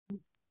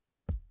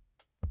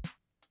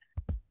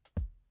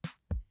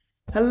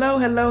Hello,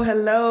 hello,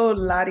 hello,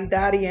 Lottie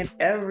Dottie, and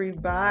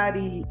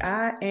everybody.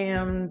 I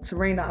am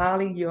Tarina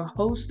Ali, your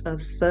host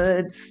of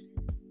Suds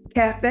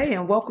Cafe,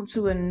 and welcome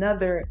to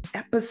another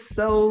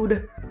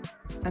episode.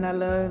 And I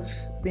love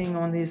being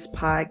on this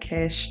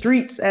podcast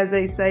streets, as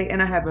they say. And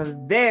I have a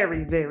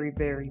very, very,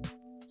 very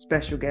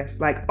special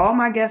guest. Like all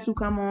my guests who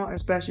come on are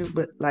special,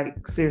 but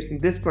like seriously,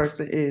 this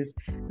person is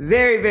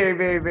very, very,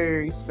 very,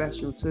 very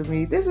special to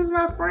me. This is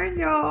my friend,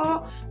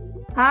 y'all.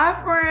 Hi,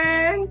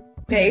 friend.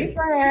 Hey,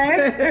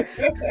 Fred.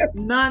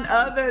 None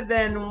other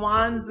than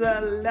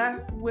Wanza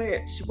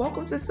Leftwich.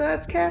 Welcome to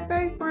Suds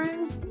Cafe,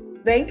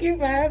 friend. Thank you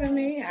for having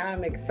me.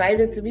 I'm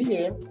excited to be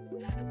here.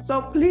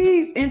 So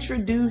please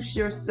introduce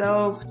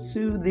yourself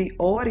to the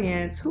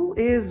audience. Who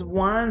is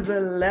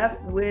Wanza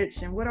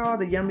Leftwich and what are all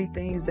the yummy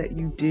things that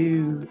you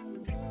do?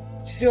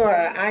 Sure,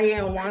 I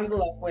am Wanza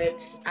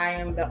Leftwich. I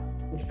am the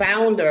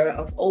founder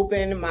of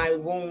Open My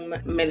Womb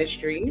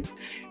Ministries,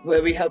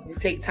 where we help you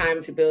take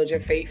time to build your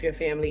faith, your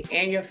family,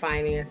 and your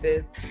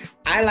finances.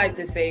 I like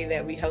to say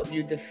that we help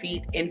you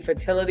defeat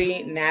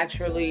infertility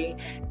naturally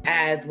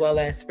as well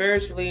as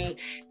spiritually.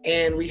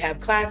 And we have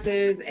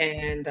classes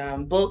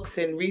and books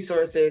and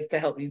resources to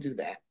help you do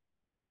that.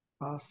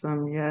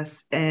 Awesome,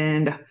 yes.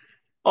 And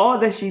all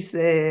that she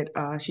said,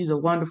 she's a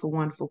wonderful,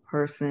 wonderful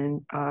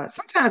person.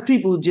 Sometimes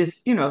people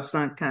just,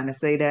 some kind of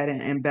say that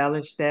and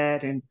embellish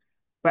that,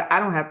 but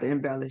I don't have to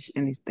embellish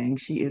anything.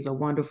 She is a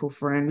wonderful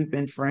friend. We've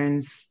been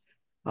friends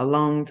a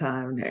long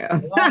time now.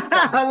 Long A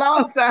time.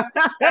 long time.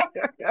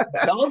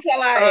 Don't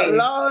tell our A age.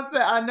 long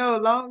time. I know,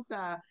 a long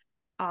time.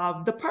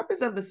 The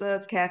purpose of the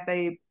Suds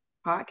Cafe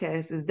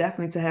podcast is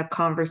definitely to have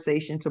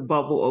conversation to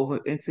bubble over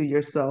into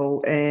your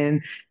soul.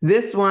 And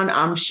this one,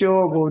 I'm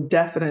sure, will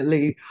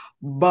definitely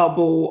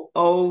bubble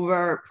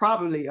over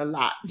probably a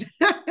lot.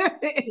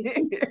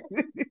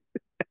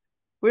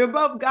 We're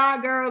both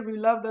God girls. We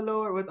love the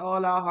Lord with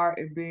all our heart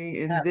and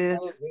being. And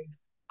this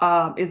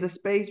Absolutely. is a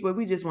space where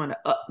we just want to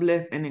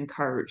uplift and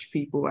encourage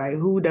people, right?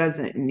 Who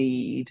doesn't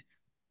need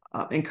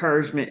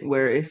encouragement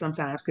where it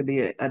sometimes could be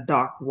a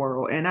dark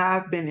world. And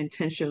I've been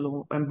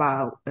intentional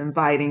about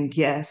inviting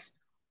guests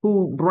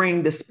who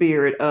bring the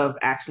spirit of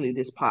actually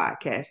this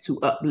podcast to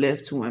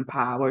uplift, to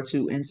empower,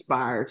 to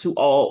inspire to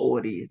all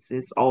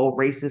audiences, all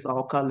races,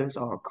 all colors,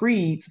 all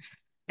creeds.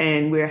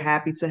 And we're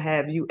happy to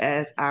have you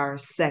as our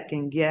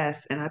second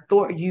guest. And I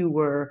thought you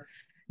were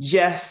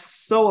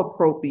just so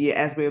appropriate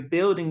as we're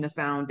building the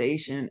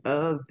foundation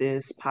of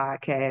this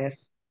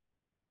podcast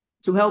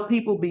to help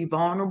people be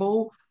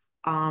vulnerable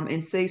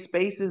in safe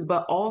spaces,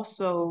 but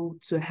also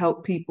to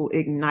help people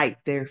ignite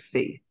their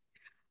faith,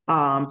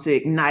 to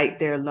ignite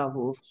their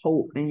level of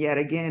hope. And yet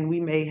again,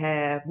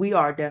 we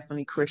are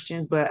definitely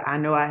Christians, but I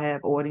know I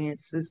have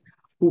audiences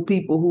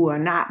people who are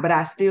not, but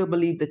I still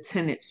believe the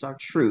tenets are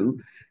true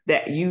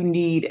that you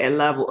need a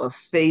level of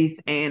faith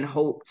and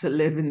hope to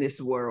live in this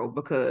world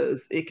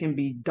because it can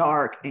be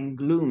dark and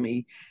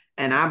gloomy.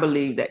 And I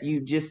believe that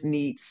you just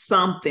need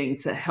something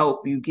to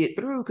help you get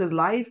through because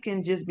life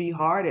can just be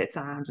hard at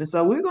times. And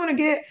so we're going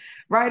to get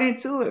right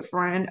into it,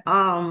 friend.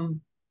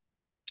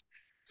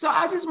 So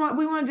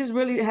we want to just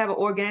really have an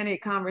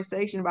organic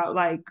conversation about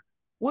like,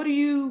 what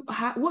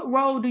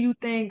role do you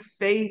think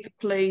faith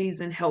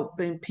plays in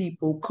helping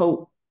people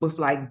cope with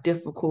like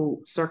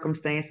difficult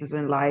circumstances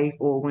in life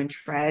or when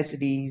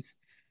tragedies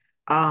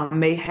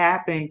may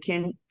happen?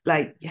 Can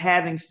like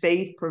having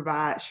faith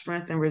provide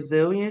strength and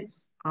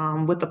resilience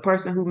with the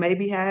person who may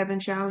be having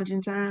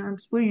challenging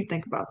times? What do you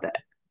think about that?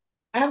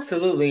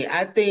 Absolutely.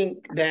 I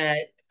think that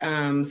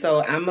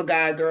so I'm a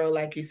God girl,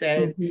 like you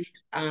said. Mhm,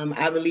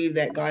 I believe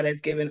that God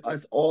has given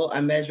us all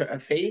a measure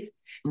of faith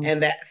mhm,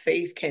 and that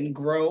faith can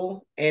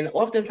grow. And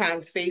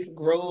oftentimes faith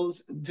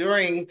grows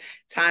during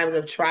times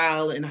of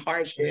trial and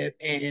hardship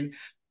and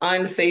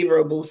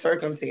unfavorable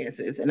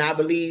circumstances. And I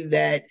believe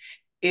that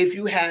if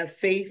you have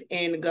faith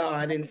in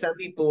God, and some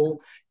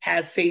people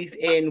have faith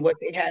in what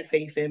they have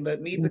faith in,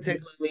 but me mhm,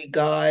 particularly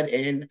God,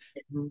 and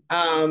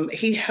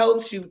he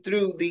helps you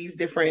through these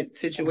different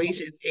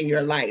situations in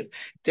your life,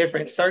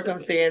 different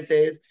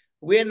circumstances.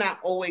 We're not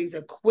always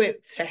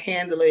equipped to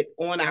handle it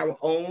on our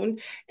own.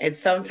 And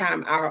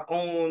sometimes our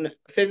own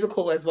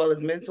physical as well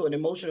as mental and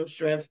emotional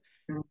strength,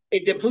 mhm.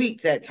 it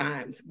depletes at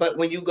times. But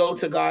when you go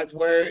to God's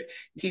word,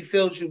 he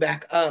fills you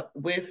back up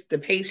with the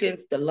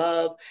patience, the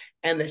love,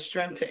 and the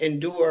strength to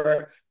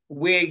endure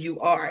where you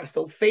are.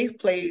 So faith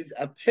plays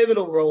a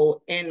pivotal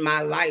role in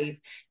my life.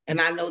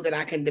 And I know that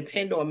I can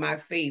depend on my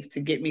faith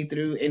to get me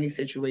through any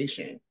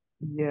situation.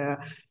 Yeah.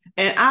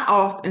 And I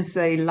often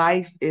say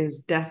life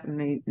is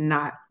definitely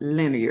not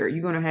linear.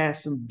 You're going to have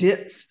some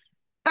dips,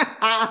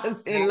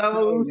 highs, and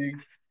lows.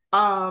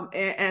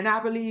 Absolutely. And I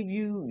believe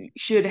you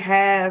should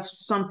have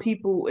some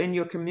people in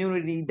your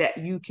community that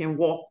you can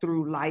walk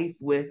through life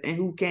with and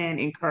who can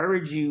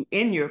encourage you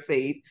in your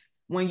faith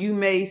when you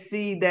may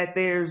see that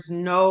there's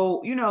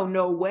no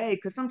way.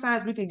 Because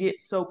sometimes we can get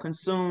so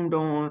consumed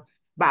on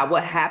by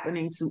what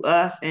happening to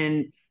us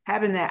and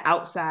having that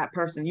outside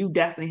person. You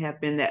definitely have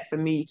been that for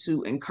me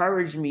to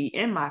encourage me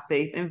in my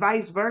faith and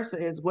vice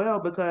versa as well,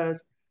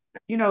 because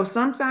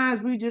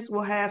Sometimes we just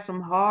will have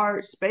some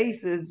hard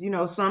spaces,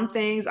 some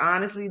things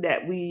honestly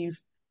that we've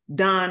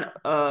done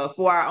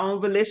for our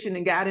own volition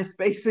and got in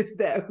spaces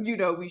that,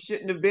 we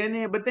shouldn't have been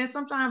in. But then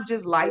sometimes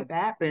just life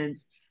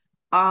happens.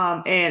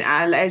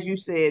 And as you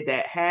said,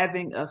 that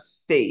having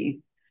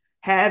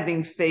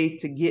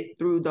faith to get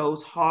through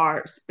those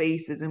hard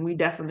spaces, and we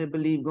definitely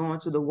believe going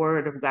to the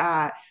Word of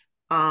God.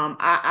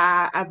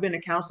 I've been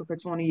a counselor for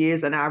 20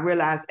 years, and I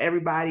realize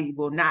everybody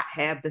will not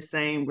have the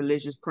same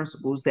religious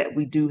principles that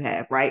we do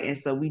have, right? And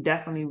so we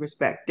definitely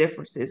respect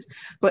differences.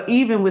 But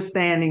even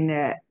withstanding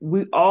that,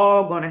 we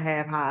all going to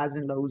have highs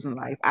and lows in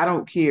life. I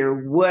don't care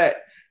what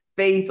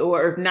faith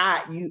or if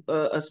not you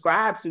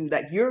ascribe to,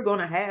 like you're going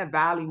to have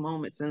valley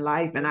moments in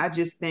life. And I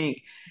just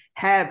think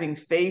having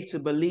faith to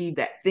believe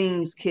that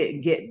things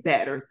can get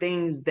better,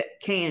 things that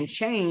can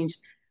change,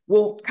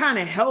 will kind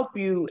of help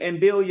you and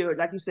build your,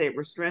 like you said,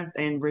 strength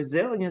and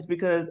resilience.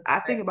 Because I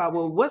think about,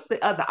 well, what's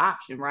the other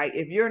option, right?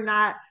 If you're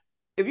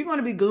going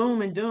to be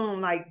gloom and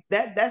doom like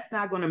that, that's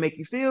not going to make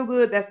you feel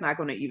good. That's not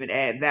going to even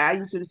add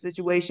value to the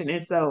situation.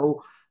 And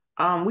so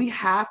we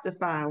have to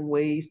find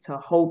ways to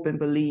hope and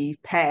believe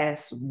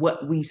past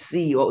what we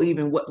see or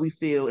even what we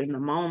feel in the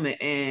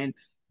moment. And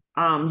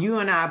you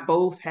and I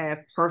both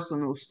have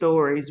personal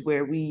stories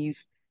where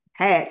we've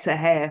had to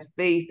have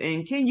faith.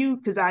 And can you,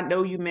 because I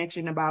know you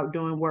mentioned about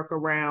doing work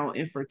around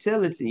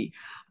infertility,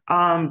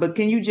 but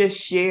can you just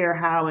share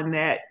how in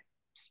that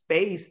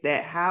space,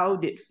 that how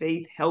did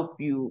faith help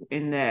you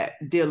in that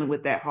dealing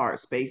with that hard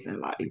space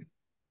in life?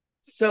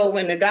 So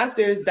when the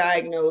doctors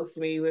diagnosed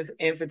me with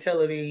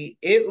infertility,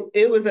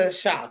 it was a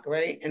shock,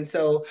 right? And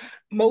so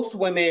most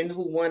women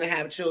who want to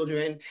have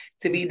children,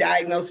 to be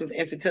diagnosed with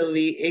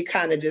infertility, it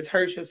kind of just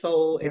hurts your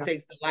soul. It Yeah,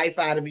 takes the life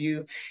out of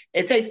you.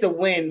 It takes the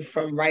wind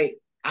from right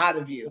out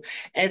of you.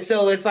 And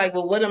so it's like,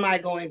 well, what am I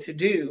going to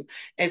do?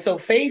 And so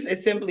faith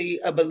is simply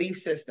a belief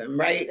system,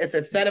 right? It's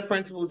a set of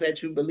principles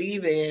that you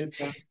believe in.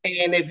 yeah,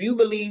 And if you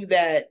believe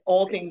that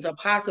all things are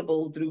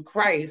possible through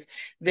Christ,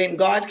 then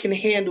God can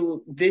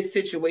handle this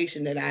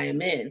situation that I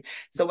am in.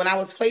 So when I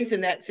was placed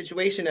in that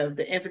situation of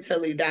the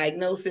infertility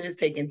diagnosis,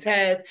 taking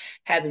tests,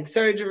 having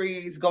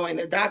surgeries, going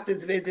to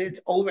doctor's visits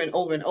over and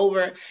over and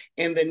over,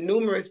 and the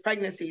numerous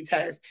pregnancy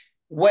tests,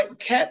 what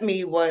kept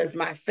me was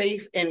my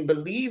faith in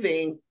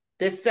believing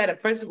this set of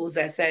principles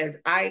that says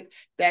I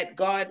that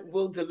God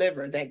will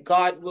deliver, that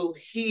God will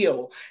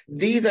heal.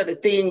 These are the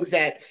things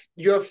that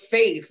your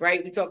faith,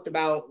 right? We talked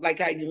about, like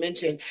how you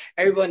mentioned,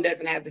 everyone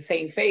doesn't have the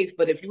same faith,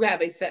 but if you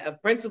have a set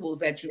of principles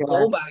that yes, you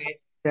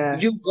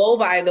yes, go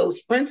by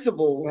those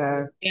principles,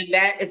 yes, and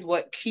that is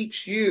what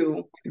keeps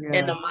you in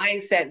yeah, the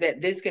mindset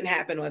that this can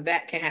happen or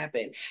that can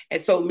happen.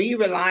 And so me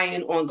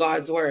relying on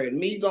God's word,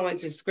 me going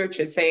to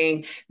scripture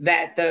saying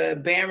that the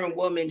barren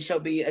woman shall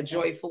be a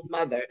joyful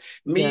mother,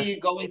 yeah, me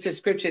going to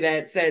scripture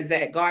that says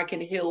that God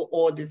can heal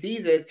all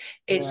diseases,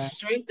 it yeah,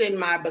 strengthened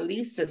my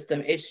belief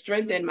system. It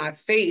strengthened my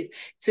faith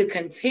to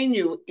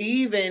continue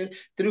even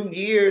through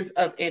years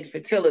of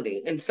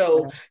infertility. And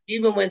so yeah,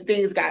 even when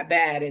things got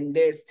bad and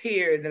there's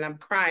tears and I'm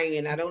crying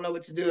and I don't know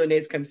what to do and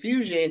there's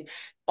confusion,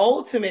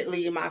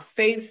 ultimately my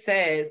faith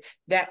says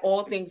that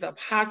all things are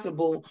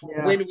possible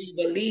yeah, when we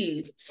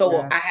believe. So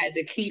yeah, I had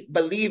to keep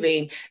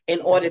believing in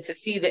yeah, order to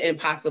see the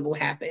impossible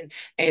happen.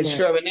 And yeah.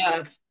 sure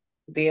enough,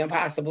 the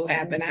impossible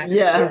happened. I have two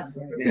girls Yes,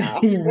 right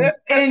now.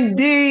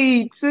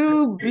 indeed.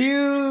 Two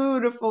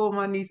beautiful,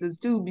 my nieces,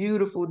 two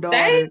beautiful Thank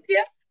daughters.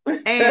 you.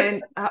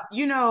 And,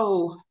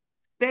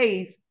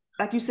 faith,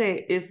 like you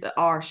said, is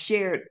our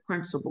shared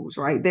principles,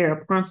 right? There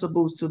are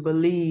principles to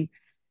believe.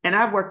 And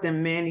I've worked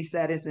in many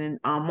settings, in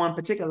one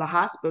particular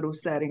hospital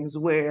settings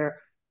where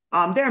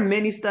there are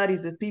many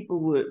studies, if people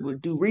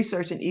would do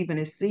research and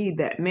even see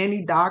that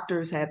many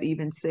doctors have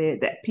even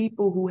said that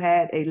people who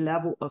had a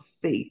level of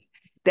faith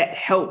that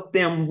helped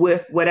them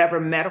with whatever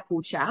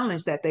medical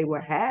challenge that they were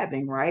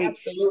having, right?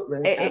 Absolutely.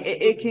 It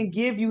Absolutely. can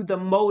give you the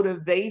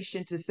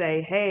motivation to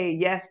say, hey,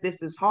 yes,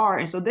 this is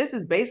hard. And so this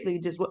is basically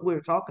just what we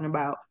were talking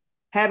about,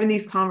 having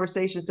these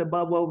conversations to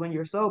bubble over in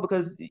your soul,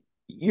 because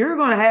you're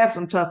going to have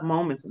some tough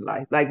moments in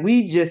life. Like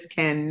we just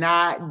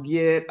cannot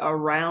get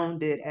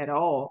around it at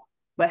all.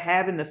 But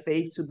having the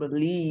faith to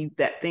believe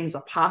that things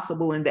are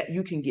possible and that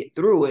you can get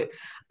through it,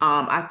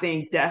 I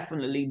think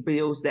definitely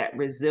builds that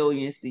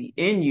resiliency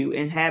in you,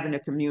 and having a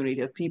community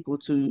of people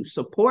to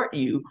support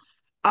you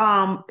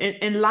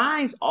and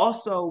lines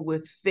also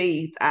with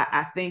faith,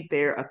 I think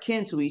they're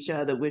akin to each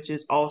other, which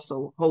is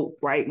also hope,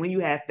 right? When you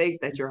have faith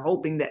that you're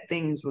hoping that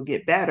things will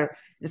get better.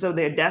 And so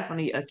they're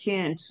definitely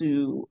akin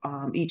to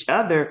each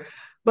other.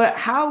 But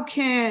how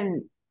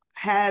can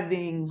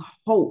having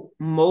hope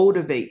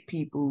motivate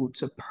people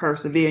to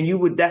persevere? And you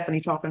were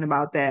definitely talking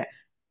about that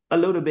a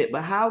little bit,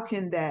 but how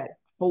can that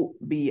hope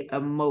be a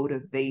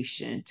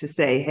motivation to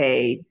say,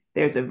 hey,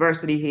 there's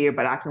adversity here,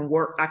 but I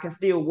can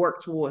still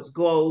work towards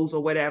goals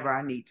or whatever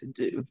I need to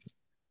do.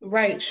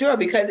 Right, sure,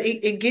 because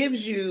it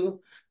gives you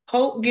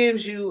hope,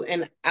 gives you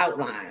an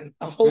outline.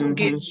 A hope Mm-hmm,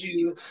 gives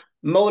you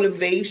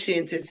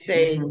motivation to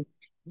say, mm-hmm,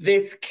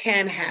 this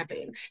can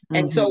happen.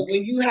 And so Mm-hmm.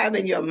 when you have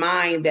in your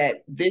mind that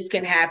this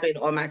can happen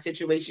or my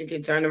situation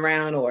can turn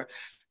around or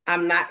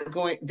I'm not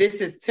going,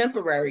 this is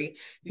temporary,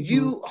 Mm-hmm.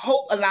 you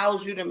hope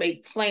allows you to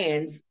make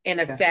plans in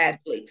a Yeah. sad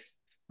place.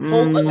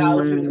 Hope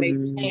allows you to make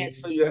Mm-hmm. plans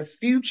for your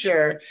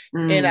future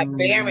in a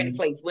barren Mm-hmm.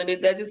 place when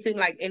it doesn't seem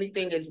like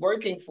anything is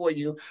working for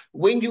you.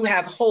 When you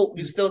have hope,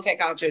 you still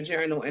take out your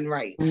journal and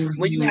write.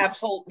 When you Mm-hmm. have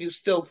hope, you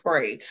still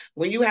pray.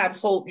 When you have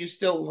hope, you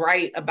still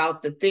write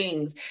about the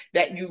things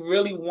that you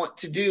really want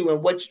to do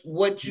and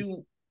what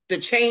you the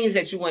change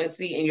that you want to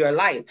see in your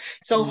life.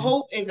 So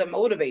hope is a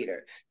motivator.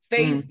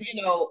 Faith,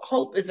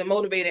 hope is a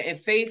motivator, and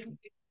faith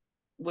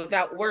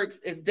without works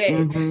is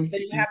dead. So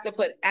you Mm-hmm. have to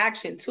put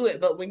action to it.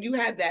 But when you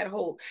have that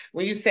hope,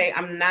 when you say,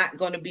 I'm not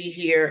going to be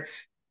here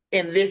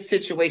in this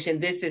situation,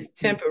 this is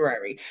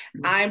temporary.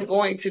 I'm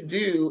going to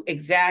do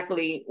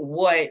exactly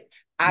what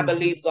I Mm-hmm.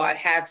 believe God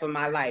has for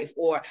my life,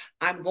 or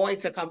I'm going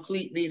to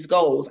complete these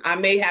goals. I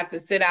may have to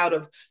sit out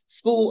of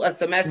school a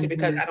semester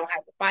because Mm-hmm. I don't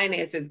have the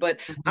finances, but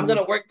I'm Mm-hmm. going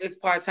to work this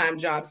part-time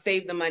job,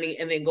 save the money,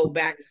 and then go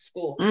back to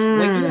school.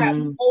 When you have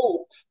Mm-hmm.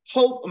 hope,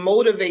 hope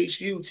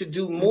motivates you to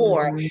do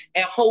more, Mm-hmm.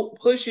 and hope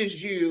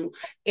pushes you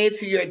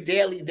into your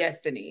daily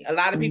destiny. A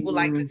lot of people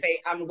like to Mm-hmm. say,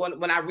 I'm going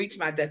when I reach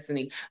my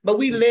destiny, but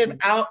we live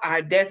out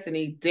our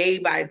destiny day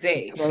by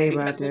day Day by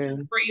because what day.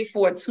 you prayed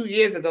for 2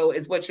 years ago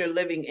is what you're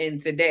living in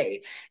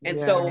today. And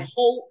so Yeah.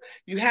 hope,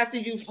 you have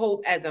to use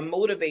hope as a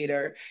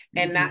motivator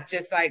and Mm-hmm. not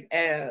just like,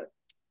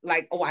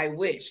 oh, I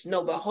wish.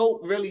 No, but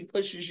hope really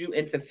pushes you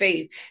into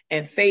faith,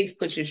 and faith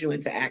pushes you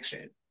into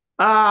action.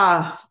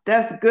 Ah,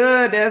 that's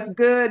good. That's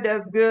good.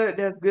 That's good.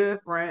 That's good,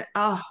 friend.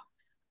 Ah,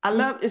 I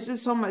love it's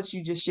just so much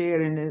you just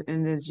shared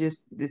and there's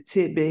just the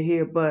tidbit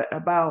here, but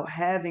about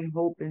having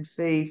hope and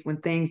faith when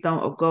things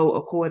don't go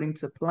according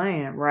to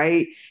plan,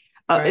 right?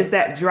 It's Right.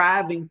 that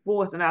driving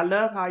force. And I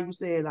love how you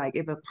said like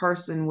if a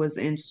person was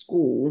in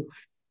school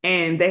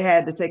and they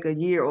had to take a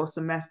year or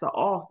semester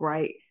off,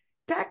 right?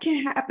 That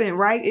can happen,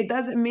 right? It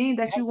doesn't mean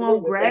that you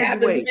won't Absolutely. It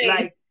happened to graduate. me.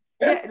 Like,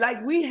 yeah,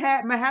 like we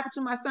had my happened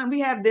to my son. We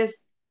have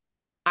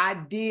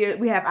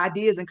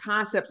ideas and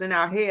concepts in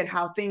our head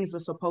how things are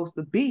supposed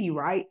to be,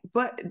 right?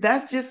 But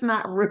that's just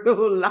not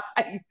real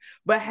life.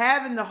 But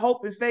having the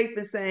hope and faith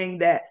in saying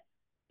that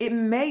it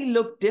may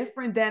look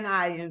different than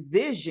I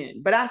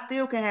envisioned, but I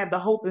still can have the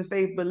hope and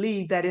faith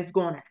believe that it's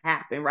going to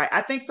happen, right?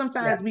 I think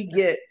sometimes Yes. we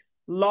get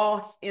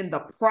lost in the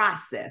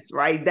process,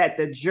 right? That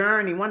the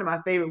journey, one of my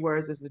favorite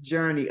words is the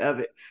journey of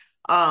it.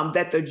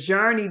 That the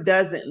journey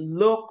doesn't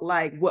look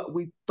like what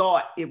we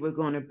thought it was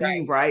going to be,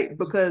 Right. right?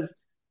 Because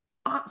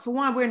for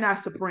one, we're not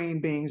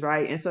supreme beings,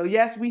 right? And so,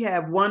 yes, we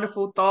have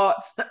wonderful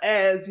thoughts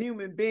as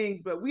human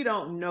beings, but we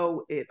don't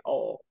know it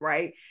all,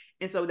 right?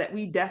 And so, that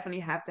we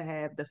definitely have to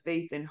have the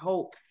faith and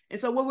hope. And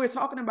so, what we're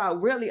talking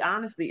about, really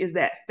honestly, is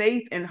that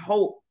faith and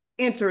hope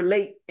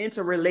interrelate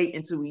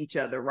into each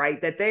other, right?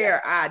 That they are,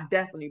 Yes. I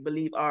definitely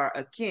believe, are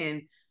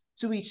akin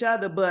to each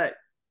other. But,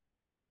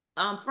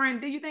 friend,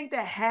 do you think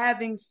that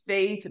having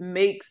faith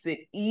makes it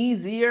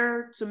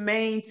easier to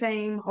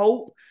maintain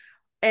hope?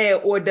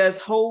 Or does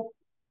hope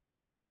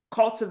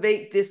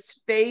cultivate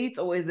this faith,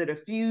 or is it a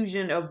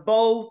fusion of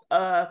both?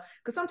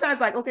 Because sometimes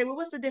like, okay, well,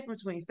 what's the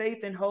difference between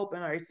faith and hope,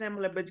 and are they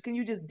similar? But can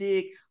you just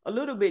dig a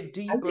little bit I think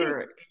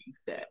deeper into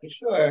that?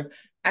 Sure.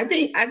 I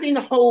think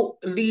hope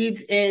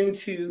leads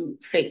into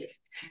faith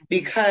Mhm.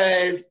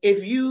 because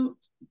if you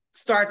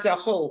start to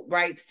hope,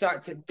 right,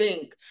 start to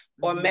think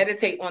or Mhm.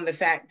 meditate on the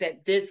fact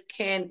that this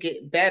can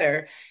get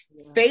better,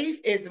 Yeah. faith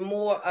is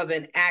more of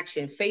an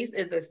action. Faith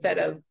is a set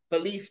Mhm. of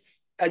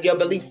beliefs, your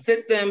belief Yeah.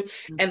 system,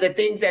 and the Mhm.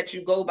 things that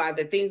you go by,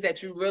 the things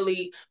that you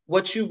really,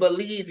 what you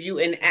believe, you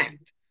Mhm.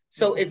 enact.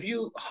 So if Mhm.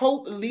 you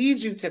hope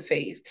leads you to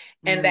faith,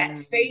 and that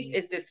faith Mhm.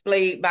 is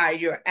displayed by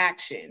your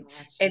action.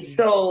 And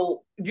Gotcha.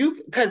 so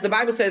because the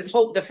Bible says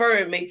hope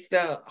deferred makes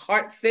the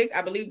heart sick.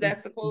 I believe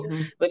that's the quote.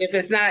 Mhm. But if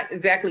it's not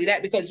exactly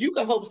that, because you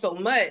can hope so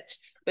much,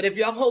 but if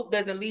your hope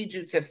doesn't lead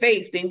you to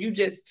faith, then you're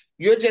just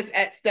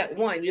at step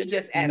one. You're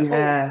just at hope.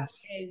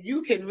 Yes. And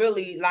you can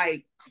really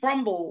like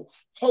crumble,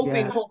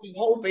 hoping, Yeah. hoping,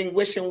 hoping,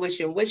 wishing,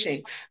 wishing,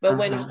 wishing. But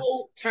when Uh-huh.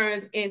 hope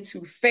turns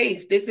into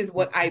faith, this is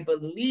what I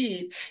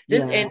believe.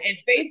 This Yeah. and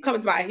faith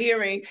comes by Yeah.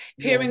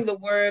 hearing the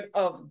word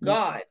of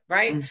God,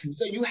 right? Mm-hmm.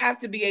 So you have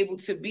to be able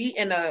to be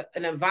in an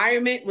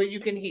environment where you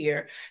can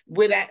hear,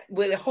 where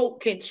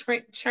hope can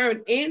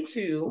turn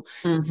into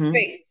Mm-hmm.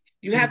 faith.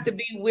 You have to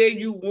be where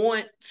you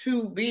want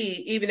to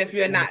be, even if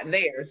you're Yeah. not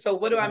there. So,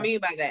 what do I Yeah. mean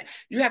by that?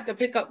 You have to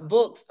pick up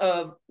books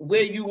of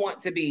where you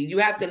want to be. You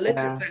have to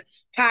listen Yeah. to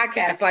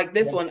podcasts like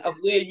this one Yes. of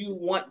where you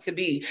want to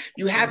be.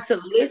 You Yeah. have to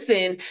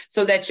listen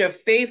so that your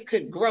faith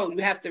could grow.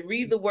 You have to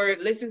read the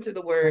word, listen to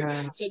the word,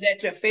 Yeah. so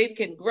that your faith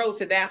can grow.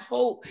 So that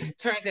hope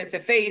turns into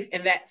faith,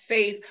 and that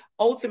faith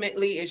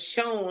ultimately is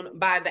shown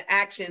by the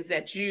actions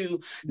that you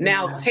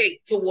now Yeah.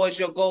 take towards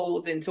your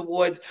goals and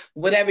towards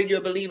whatever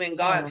you're believing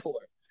God Yeah. for.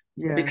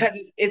 Yeah. Because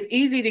it's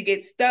easy to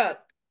get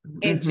stuck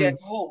in Mm-hmm.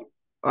 just hope,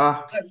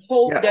 Ah, because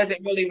hope yeah.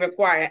 doesn't really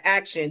require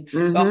action,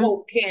 but Mm-hmm.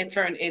 hope can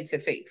turn into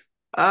faith.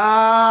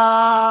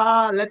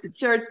 Let the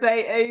church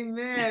say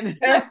amen.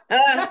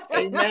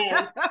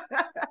 Amen.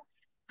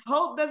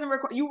 Hope doesn't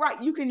require, you're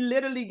right, you can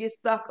literally get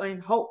stuck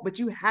in hope, but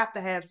you have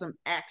to have some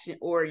action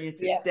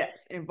oriented Yeah,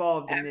 steps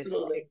involved in this, right?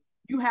 absolutely.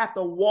 You have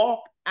to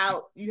walk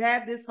out. You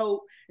have this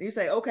hope, and you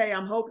say, okay,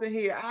 I'm hoping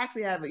here. I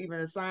actually have even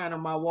a sign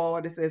on my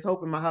wall that says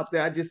hope in my house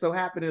there. I just so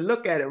happen to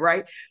look at it,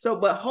 right? So,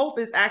 but hope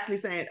is actually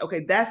saying,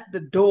 okay, that's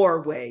the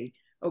doorway.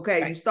 Okay,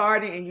 you Right.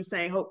 starting and you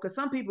saying hope, because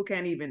some people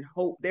can't even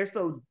hope. They're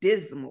so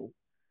dismal,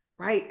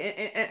 right?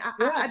 And I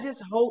Yeah.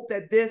 just hope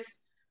that this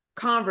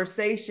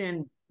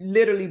conversation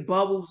literally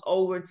bubbles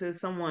over to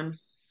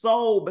someone's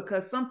soul,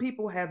 because some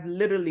people have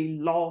literally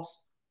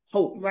lost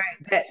hope Right.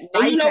 that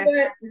And you life know has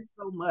what? happened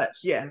so much.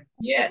 Yeah.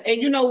 Yeah,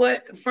 and you know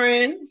what,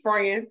 friend,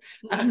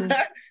 Mm-hmm.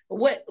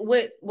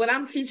 what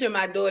I'm teaching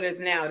my daughters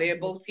now, they're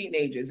Mm-hmm. both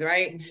teenagers,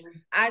 right? Mm-hmm.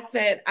 I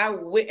said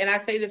and I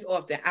say this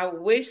often, I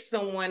wish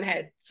someone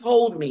had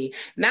told me,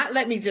 not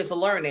let me just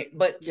learn it,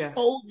 but Yeah.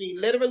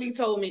 literally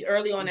told me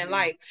early on in Mm-hmm.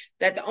 life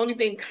that the only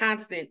thing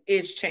constant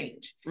is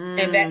change.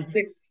 And that Mm-hmm.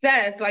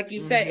 success, like you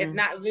said, is Mm-hmm.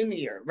 not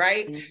linear,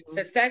 right? Mm-hmm.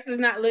 Success is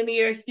not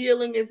linear,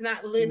 healing is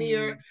not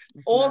linear.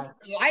 It's All not.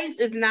 life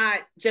is not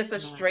just a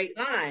Not. straight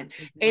line.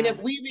 It's And if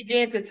not. we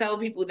begin to tell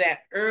people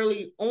that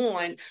early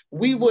on,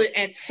 we Mm-hmm. would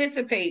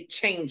anticipate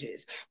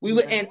changes. We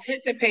would Yeah.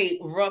 anticipate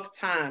rough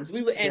times.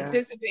 We would Yeah.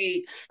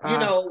 anticipate,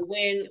 Ah.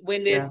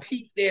 when there's Yeah.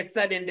 peace, there's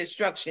sudden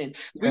destruction.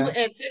 We Yeah. would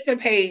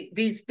anticipate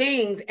these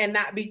things and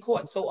not be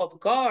caught so off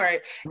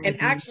guard. And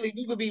Mm-hmm. actually,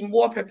 we would be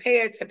more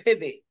prepared to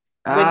pivot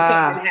when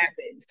something Ah.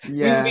 happens.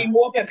 We would Yeah. be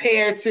more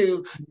prepared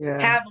to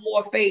Yeah. have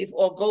more faith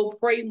or go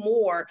pray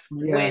more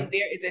Yeah. when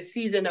there is a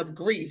season of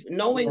grief,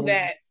 knowing Yeah.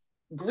 that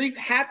grief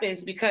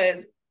happens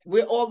because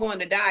we're all going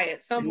to die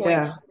at some point,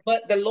 Yeah.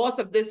 but the loss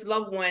of this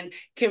loved one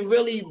can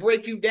really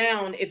break you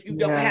down if you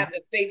don't Yeah. have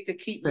the faith to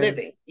keep Faith.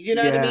 living. You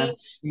know what I Yeah. mean?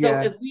 So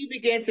Yeah. if we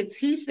begin to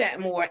teach that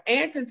more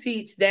and to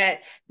teach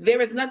that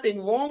there is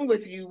nothing wrong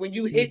with you when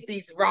you hit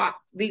these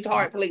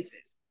hard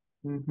places,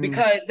 Mm-hmm.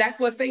 because that's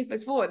what faith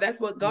is for. That's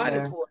what God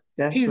is Yeah. for.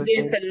 That's He's what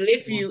there faith to is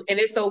lift for. you. And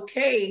it's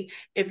okay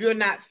if you're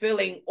not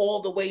feeling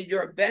all the way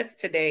your best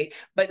today,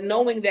 but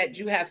knowing that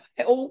you have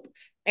hope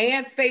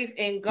and faith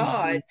in Mm-hmm.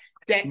 God,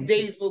 that Mm-hmm.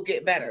 days will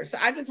get better. So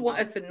I just want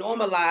us to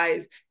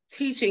normalize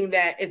teaching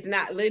that it's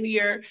not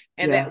linear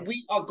and Yeah. that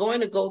we are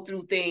going to go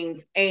through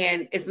things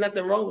and it's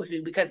nothing wrong with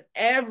you, because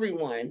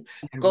everyone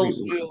goes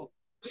Everyone. through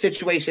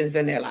situations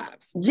in their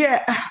lives.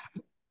 Yeah.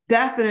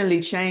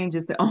 Definitely change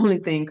is the only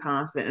thing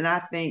constant. And I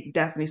think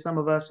definitely some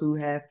of us who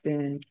have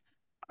been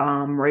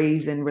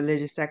raised in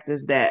religious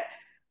sectors, that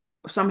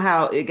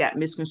somehow it got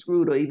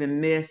misconstrued or even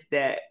missed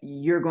that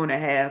you're going to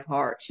have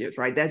hardships,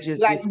 right? That's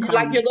just Like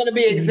come. you're going to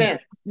be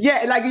exempt.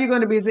 Yeah, like you're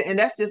going to be, and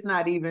that's just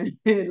not even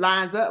it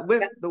lines up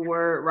with the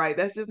word, right?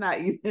 That's just not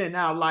even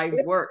how life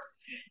works.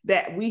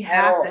 That we At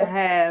have to all.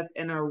 have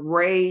an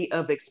array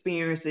of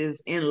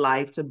experiences in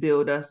life to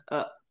build us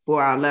up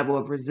for our level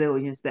of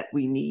resilience that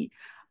we need.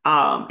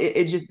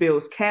 It just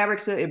builds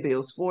character, it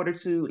builds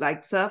fortitude.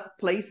 Like tough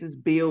places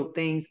build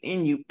things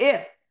in you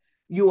if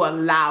you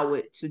allow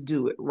it to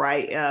do it,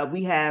 right?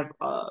 We have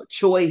a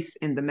choice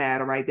in the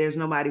matter, right? There's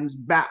nobody who's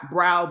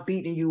brow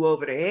beating you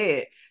over the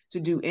head to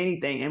do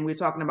anything. And we're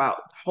talking about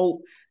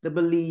hope, the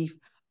belief,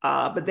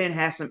 but then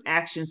have some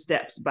action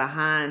steps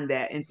behind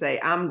that and say,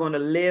 I'm going to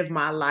live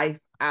my life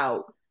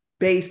out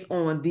based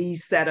on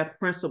these set of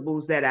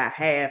principles that I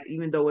have,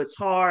 even though it's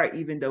hard,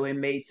 even though it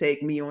may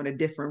take me on a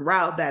different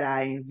route that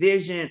I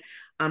envision,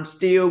 I'm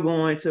still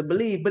going to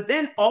believe. But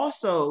then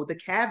also the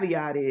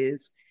caveat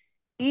is,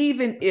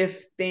 even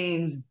if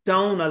things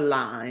don't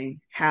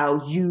align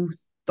how you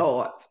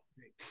thought,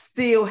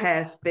 still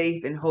have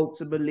faith and hope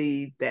to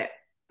believe that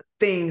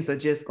things are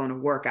just going to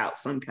work out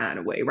some kind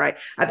of way, right?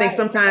 I think Right,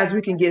 sometimes right.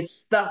 we can get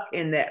stuck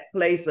in that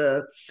place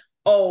of,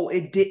 oh,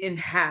 it didn't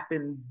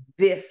happen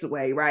this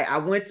way, right? I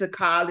went to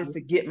college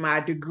to get my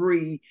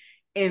degree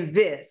in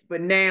this, but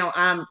now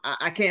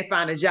I can't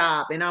find a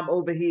job and I'm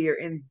over here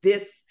in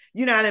this,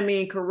 you know what I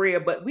mean,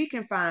 career. But we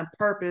can find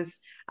purpose,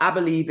 I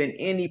believe, in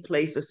any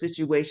place or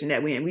situation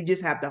that we're in. We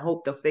just have to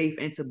hope, the faith,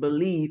 and to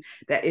believe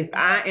that if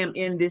I Right, am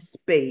in this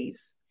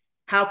space,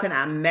 how can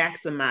I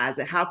maximize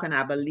it? How can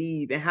I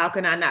believe? And how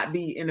can I not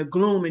be in a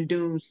gloom and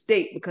doom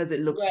state because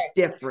it looks right.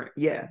 different?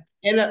 Yeah.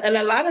 And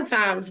a lot of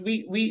times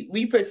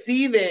we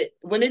perceive it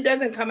when it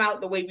doesn't come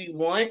out the way we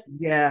want.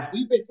 Yeah.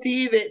 We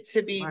perceive it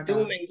to be My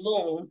doom God. and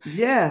gloom.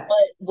 Yeah.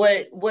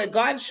 But what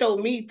God showed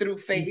me through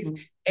faith Mm-hmm.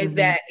 is Mm-hmm.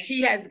 that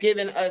He has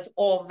given us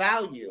all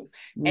value.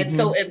 And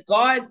so Mm-hmm. if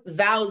God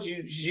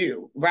values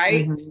you,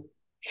 right, Mm-hmm.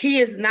 He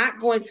is not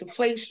going to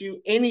place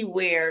you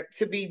anywhere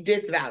to be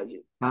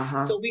disvalued.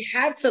 Uh-huh. So we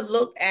have to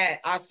look at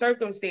our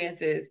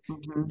circumstances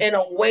Mm-hmm. in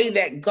a way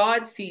that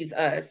God sees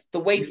us, the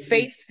way Mm-hmm.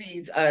 faith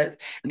sees us,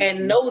 and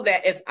Mm-hmm. know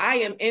that if I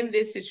am in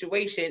this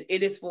situation,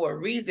 it is for a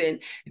reason.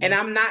 And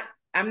I'm not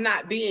I'm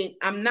not being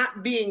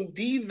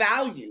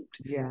devalued.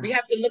 Yeah. We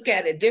have to look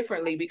at it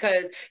differently,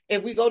 because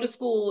if we go to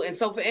school, and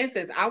so for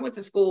instance, I went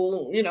to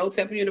school,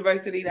 Temple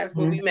University, that's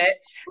where we Mhm. met.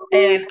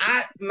 And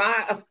I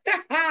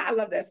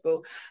love that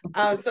school.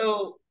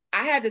 So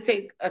I had to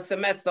take a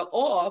semester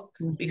off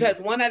Mhm. because,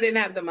 one, I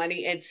didn't have the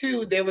money, and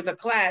two, there was a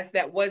class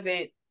that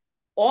wasn't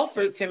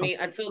offered to Oh, me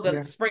until the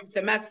yeah. spring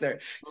semester.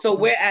 So Mhm.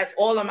 whereas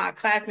all of my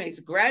classmates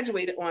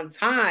graduated on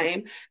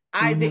time,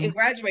 I didn't Mhm.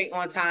 graduate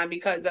on time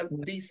because of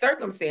Yeah. these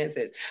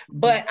circumstances.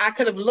 Mhm. But I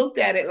could have looked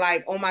at it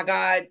like, oh my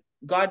God,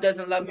 God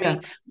doesn't love Yeah.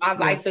 me. My Yeah.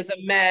 life is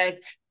a mess.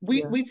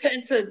 We Yeah. we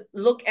tend to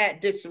look at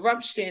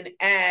disruption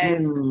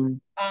as Mm.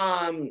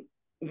 um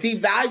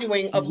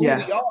devaluing of who Yeah.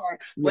 we are,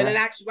 when in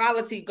Yeah.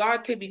 actuality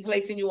God could be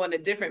placing you on a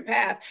different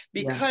path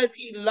Yeah. because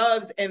he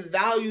loves and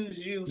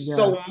values you Yeah.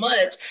 so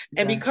much,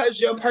 and Yeah. because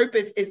your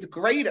purpose is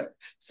greater.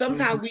 Mhm.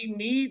 Sometimes we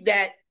need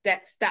that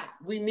stop,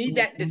 we need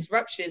that Mhm.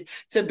 disruption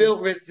to Mhm.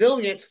 build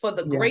resilience for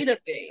the Yeah. greater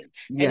thing.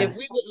 And if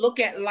we Yes. would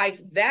look at life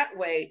that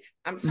way,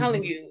 I'm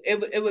telling Mhm. you,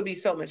 it would be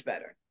so much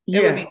better.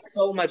 It would be Yeah.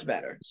 so much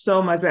better.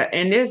 So much better.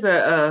 And there's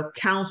a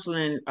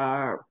counseling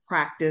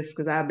practice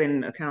because I've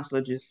been a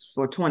counselor just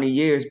for 20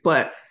 years,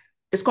 but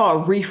it's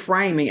called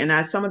reframing.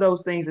 And some of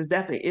those things is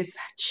definitely it's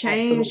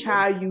change Absolutely.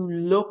 how you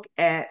look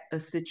at a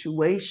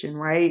situation,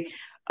 right?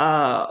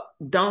 Uh,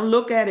 don't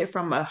look at it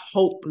from a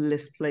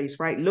hopeless place,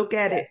 right? Look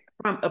at it Yes.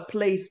 from a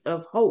place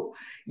of hope.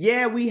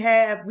 Yeah, we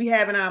have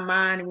in our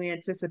mind and we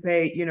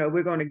anticipate,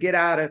 we're going to get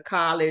out of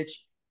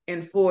college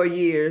in 4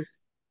 years,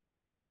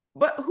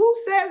 but who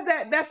says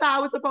that that's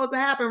how it's supposed to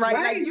happen, right?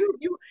 Like Right.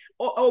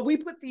 or we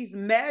put these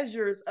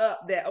measures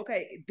up that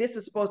okay, this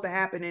is supposed to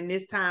happen in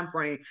this time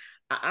frame.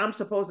 I'm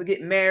supposed to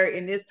get married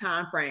in this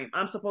time frame.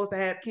 I'm supposed to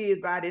have kids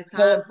by this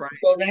time frame.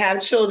 So they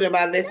have children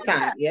by this Yeah,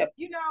 time. Yep.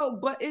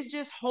 but it's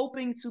just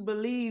hoping to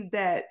believe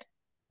that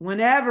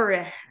whenever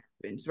it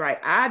happens, right?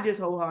 I just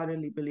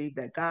wholeheartedly believe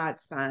that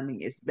God's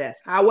timing is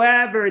best,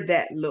 however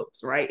that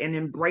looks, right? And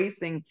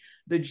embracing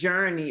the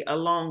journey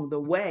along the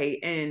way.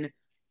 And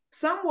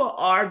some will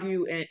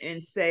argue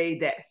and say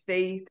that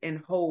faith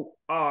and hope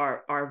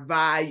are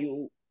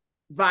vital,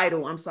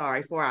 I'm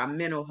sorry, for our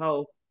mental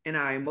health and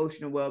our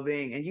emotional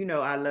well-being. And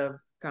I love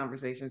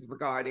conversations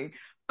regarding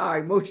our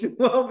emotional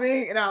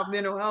well-being and our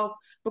mental health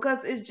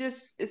because it's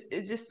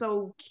just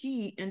so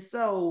key. And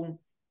so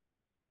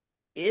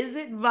is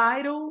it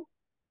vital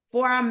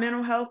for our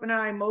mental health and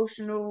our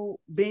emotional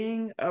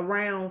being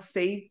around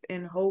faith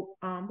and hope?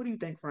 What do you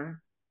think, Fran?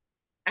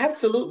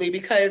 Absolutely,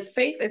 because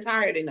faith is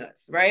higher than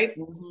us, right?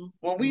 Mm-hmm.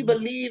 When we Mm-hmm.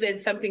 believe in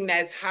something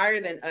that's higher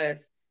than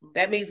us,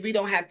 that means we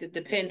don't have to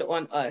depend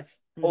on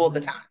us all the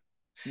Mm-hmm. time.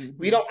 We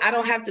Mm-hmm. don't I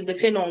don't have to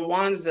depend on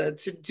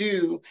Wanza to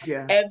do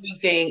Yeah.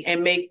 everything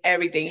and make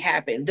everything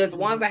happen. Does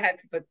Mm-hmm. Wanza have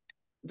to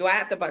do I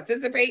have to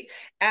participate?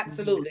 Mm-hmm.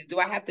 Absolutely. Do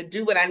I have to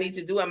do what I need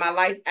to do in my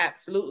life?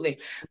 Absolutely.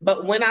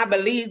 But when I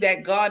believe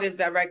that God is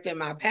directing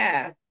my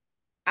path,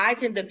 I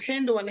can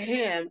depend on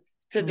him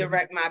to Mm-hmm.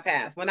 direct my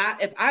path.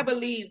 If I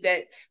believe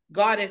that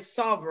God is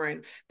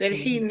sovereign, that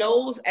he Mm-hmm.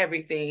 knows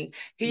everything.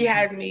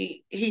 Mm-hmm.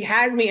 He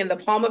has me in the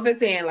palm of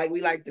his hand, like we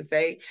like to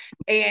say,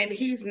 and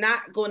he's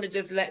not going to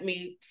just let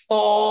me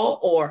fall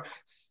or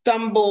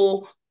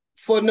stumble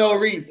for no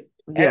reason.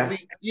 As Yeah.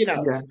 we,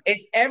 Yeah.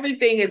 it's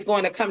everything is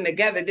going to come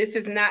together. This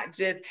is not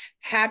just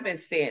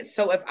happenstance.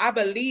 So if I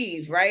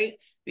believe, right?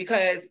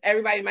 Because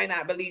everybody might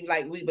not believe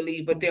like we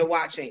believe, but they're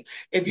watching.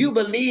 If you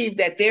believe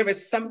that there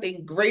is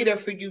something greater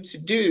for you to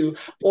do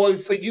or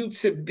for you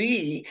to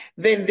be,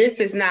 then this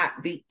is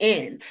not the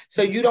end.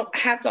 So you don't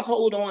have to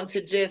hold on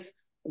to just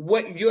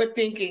what you're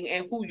thinking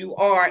and who you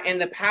are,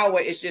 and the power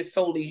is just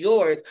solely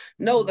yours.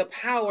 No, Mm-hmm. the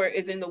power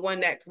is in the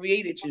one that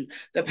created you.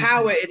 The Mm-hmm.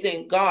 power is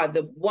in God,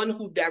 the one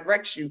who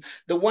directs you,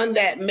 the one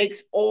that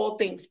makes all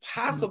things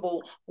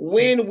possible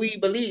when we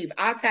believe.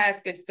 Our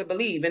task is to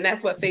believe, and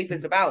that's what faith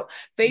is about.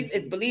 Faith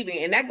is Mm-hmm. believing,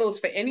 and that goes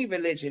for any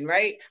religion,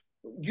 right?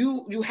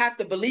 You have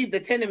to believe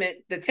the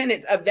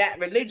tenets of that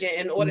religion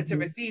in order to Mm-hmm.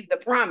 receive the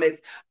promise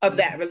of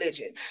that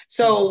religion. Mm-hmm.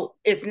 So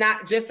it's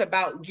not just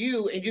about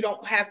you, and you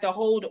don't have to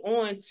hold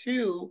on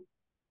to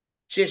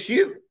just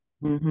you.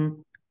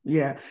 Mm-hmm.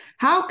 Yeah.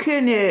 How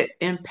can it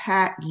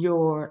impact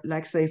your,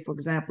 like, say, for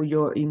example,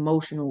 your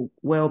emotional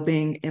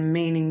well-being, and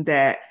meaning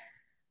that,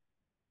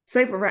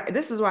 say,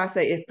 this is why I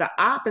say if the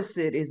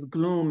opposite is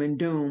gloom and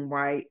doom,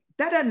 right?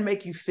 That doesn't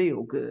make you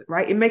feel good,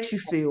 right? It makes you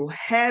feel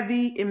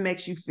heavy. It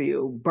makes you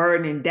feel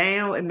burning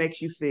down. It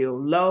makes you feel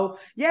low.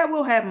 Yeah,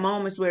 we'll have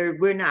moments where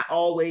we're not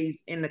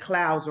always in the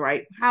clouds,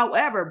 right?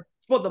 However,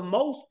 for the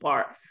most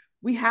part,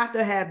 we have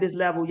to have this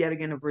level yet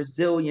again of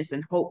resilience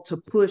and hope to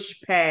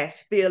push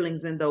past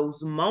feelings in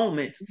those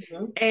moments.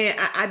 Mhm. And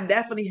I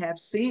definitely have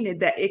seen it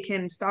that it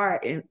can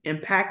start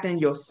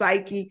impacting your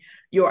psyche,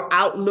 your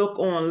outlook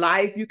on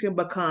life. You can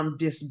become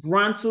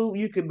disgruntled,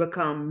 you can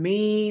become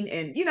mean,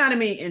 and you know what I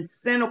mean, and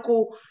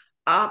cynical.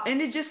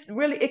 And it just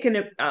really it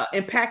can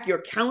impact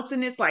your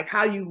countenance, like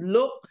how you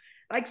look.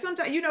 Like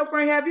sometimes,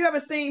 Frank, have you ever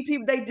seen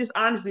people? They just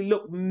honestly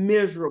look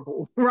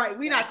miserable, right?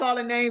 We're not Right,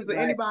 calling names of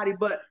right, anybody,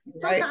 but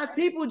right. sometimes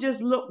people just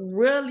look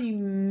really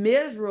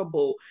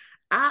miserable.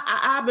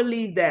 I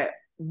believe that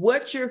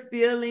what you're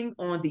feeling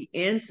on the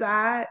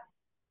inside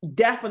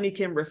definitely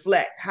can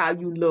reflect how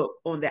you look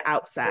on the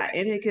outside, Right.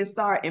 and it can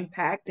start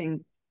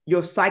impacting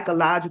your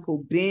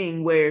psychological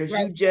being, whereas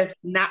Right. you just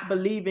not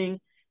believing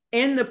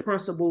in the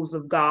principles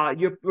of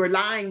God. You're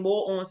relying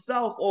more on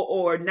self,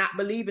 or not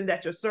believing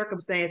that your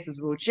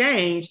circumstances will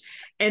change,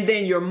 and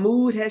then your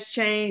mood has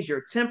changed,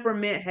 your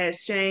temperament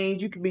has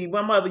changed. You could be,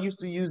 my mother used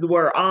to use the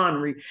word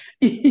ornery.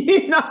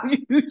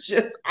 You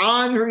just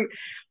ornery.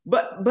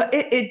 But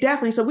it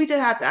definitely, so we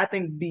just have to, I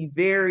think, be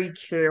very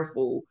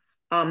careful,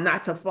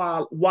 not to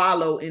fall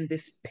wallow in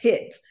this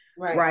pit,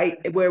 Right.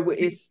 right? Where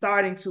it's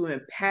starting to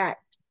impact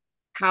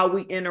how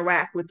we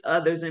interact with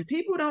others. And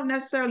people don't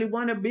necessarily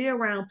want to be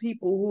around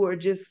people who are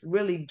just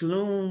really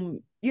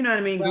gloom, you know what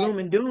I mean? Right. Gloom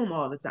and doom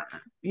all the time,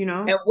 you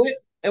know?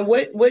 And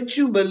what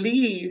you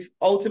believe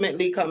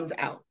ultimately comes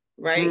out,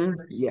 right?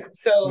 Yeah. Yep.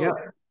 So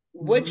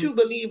what Mm-hmm. you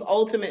believe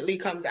ultimately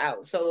comes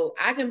out. So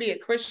I can be a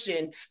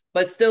Christian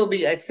but still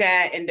be a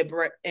sad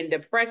and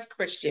depressed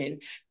Christian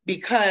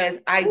because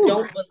I Whew.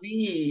 don't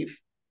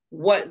believe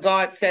what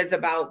God says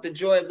about the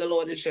joy of the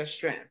Lord is your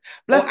strength.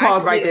 Or Let's I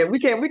pause can right be there. We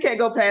can't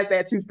go past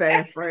that too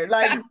fast, right?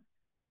 Like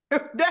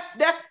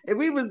that if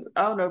we was,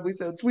 I don't know if we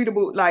so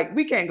tweetable, like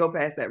we can't go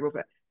past that real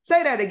fast.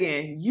 Say that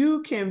again.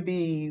 You can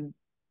be,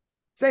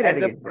 say a that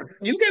de- again first.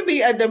 you can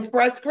be a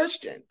depressed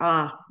Christian.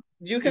 Uh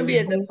You can be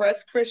a mm-hmm,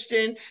 depressed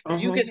Christian.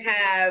 You mm-hmm. can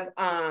have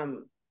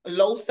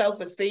low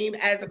self-esteem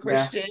as a Yeah,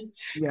 Christian.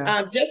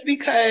 yeah, Just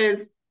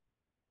because,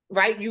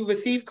 right, you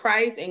receive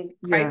Christ and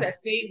Christ yeah.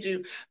 has saved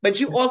you,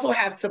 but you also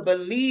have to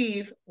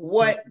believe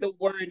what the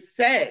word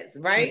says,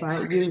 right?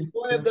 About The you.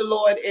 joy Yeah. of the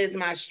Lord is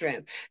my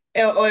strength.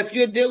 Or if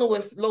you're dealing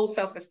with low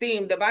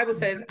self-esteem, the Bible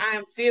says, I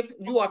am fearful,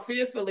 you are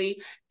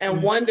fearfully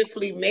and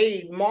wonderfully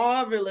made.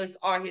 Marvelous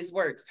are his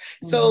works.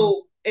 Mm-hmm.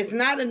 So it's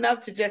not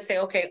enough to just say,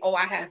 okay, oh,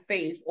 I have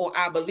faith or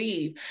I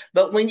believe.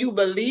 But when you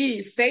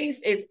believe, faith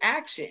is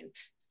action.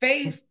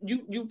 Faith,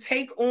 you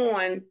take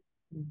on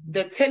Mm-hmm.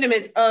 the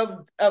tenements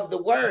of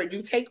the word.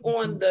 You take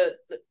on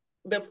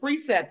Mm-hmm. the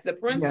precepts, the Yeah,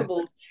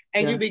 principles,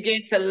 and you yeah,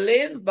 begin to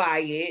live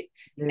by it.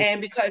 yeah.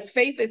 And because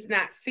faith is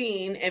not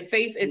seen, and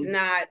faith is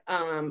not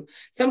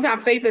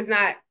sometimes faith is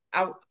not,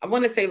 I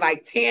want to say,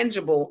 like,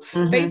 tangible.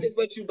 Faith Mm-hmm. is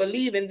what you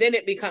believe, and then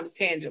it becomes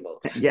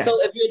tangible. So Yes.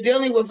 if you're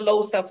dealing with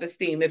low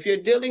self-esteem, if you're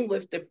dealing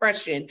with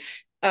depression,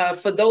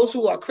 for those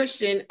who are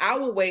Christian,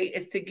 our way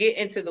is to get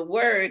into the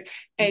word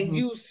and Mm-hmm.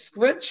 use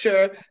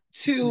scripture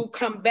to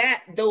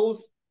combat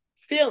those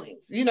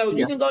feelings. You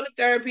Yeah. can go to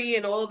therapy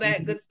and all that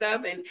Mm-hmm. good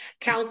stuff and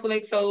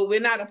counseling. So we're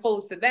not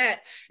opposed to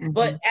that.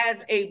 But Mm-hmm.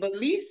 as a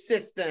belief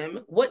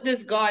system, what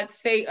does God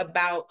say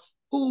about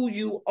who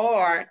you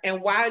are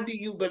and why do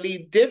you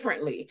believe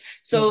differently?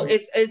 So Mm-hmm.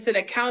 it's an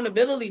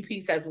accountability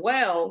piece as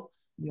well.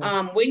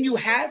 Yeah, When you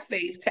have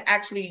faith, to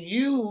actually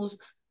use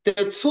the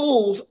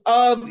tools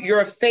of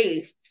your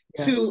faith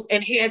yeah, to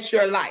enhance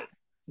your life.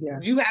 yeah.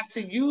 You have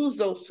to use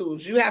those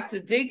tools. You have to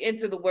dig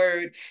into the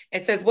word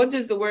and says, what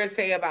does the word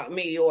say about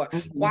me? Or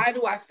Mm-hmm. why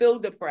do I feel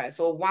depressed?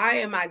 Or why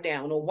am I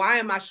down? Or why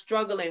am I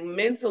struggling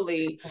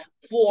mentally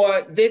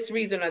for this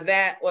reason or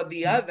that or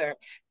the other?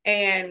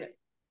 And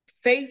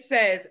faith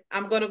says,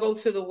 I'm going to go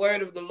to the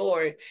word of the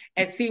Lord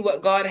and see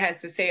what God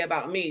has to say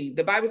about me.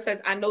 The Bible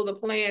says, I know the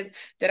plans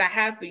that I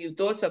have for you,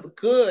 thoughts of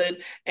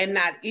good and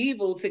not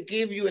evil, to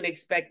give you an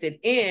expected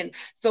end.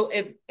 So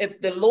if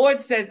the Lord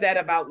says that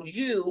about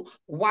you,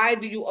 why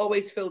do you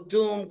always feel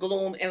doom,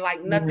 gloom, and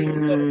like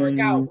nothing's going to work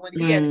out when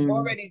he has Mm-hmm.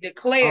 already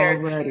declared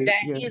Already.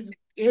 that Yeah,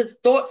 his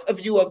thoughts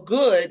of you are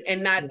good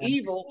and not yeah,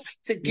 evil,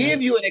 to yeah.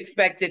 give you an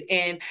expected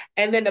end.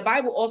 And then the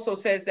Bible also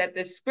says that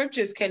the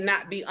scriptures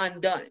cannot be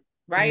undone,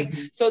 right?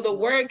 Mm-hmm. So the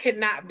word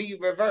cannot be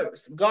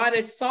reversed. God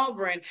is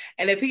sovereign.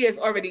 And if he has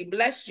already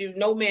blessed you,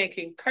 no man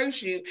can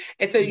curse you.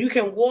 And so you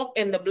can walk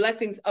in the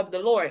blessings of the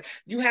Lord.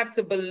 You have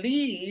to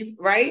believe,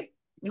 right?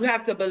 You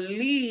have to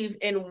believe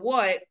in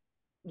what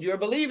you're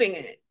believing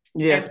in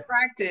Yeah, and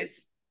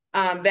practice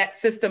that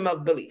system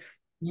of belief.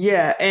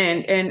 yeah.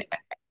 And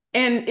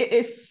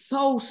it's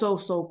so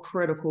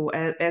critical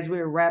as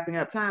we're wrapping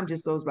up. Time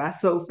just goes by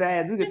so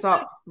fast. We could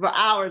talk for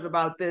hours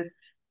about this,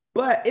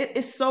 but it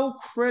is so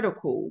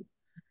critical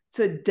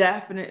to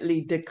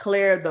definitely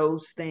declare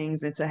those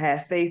things and to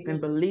have faith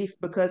and belief,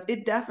 because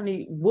it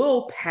definitely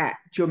will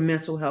impact your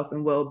mental health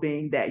and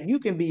well-being, that you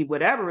can be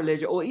whatever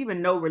religion or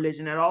even no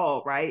religion at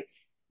all, right?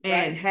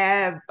 And Right,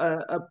 have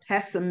a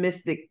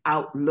pessimistic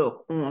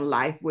outlook on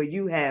life, where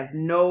you have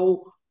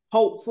no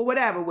hope for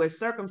whatever, where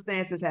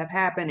circumstances have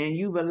happened and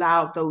you've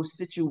allowed those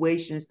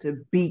situations to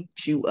beat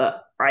you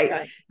up, right?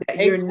 right. That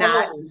you're It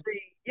not grows. seeing,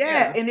 yeah,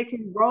 Yeah, and it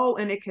can roll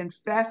and it can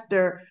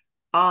fester.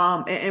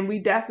 And we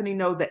definitely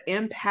know the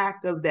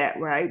impact of that,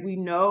 right? We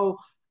know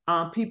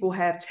people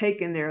have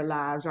taken their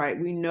lives, right?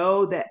 We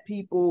know that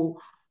people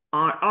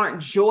aren't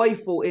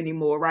joyful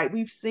anymore, right?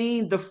 We've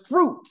seen the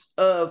fruits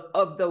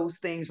of those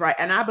things, right?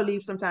 And I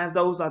believe sometimes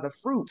those are the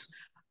fruits.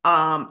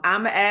 I'm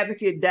an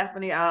advocate,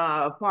 definitely.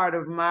 A part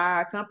of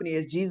my company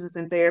is Jesus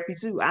in Therapy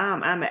too.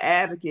 I'm an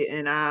advocate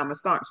and I'm a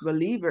staunch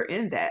believer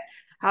in that.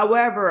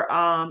 However,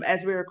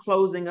 as we're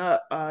closing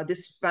up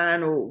this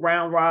final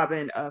round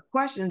robin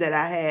question that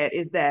I had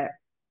is that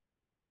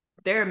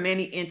there are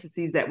many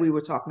entities that we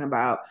were talking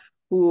about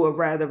who are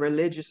rather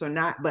religious or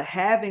not, but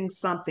having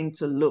something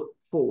to look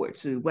forward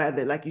to,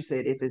 whether, like you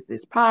said, if it's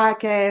this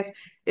podcast,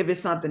 if it's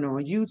something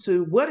on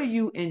YouTube, what are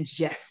you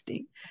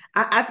ingesting?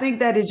 I think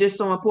that is just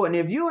so important.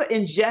 If you are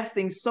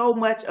ingesting so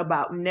much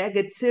about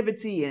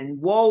negativity and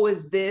woe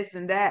is this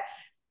and that,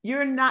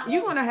 you're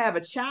going to have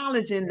a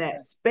challenge in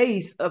that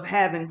space of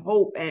having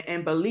hope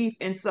and belief.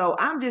 And so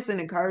I'm just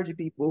encouraging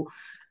people,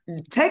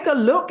 take a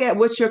look at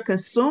what you're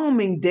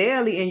consuming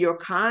daily in your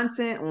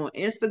content on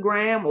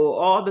Instagram or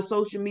all the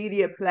social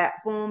media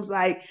platforms.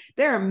 Like,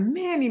 there are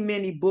many,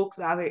 many books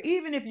out here,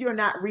 even if you're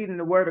not reading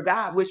the word of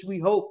God, which we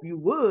hope you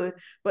would,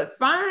 but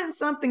find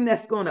something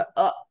that's going to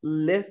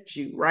uplift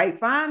you, right?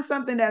 Find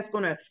something that's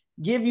going to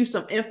give you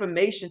some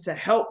information to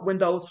help when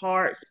those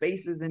hard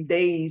spaces and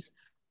days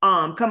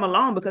come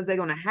along, because they're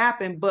going to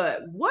happen.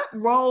 But what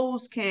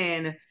roles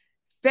can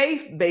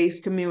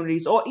faith-based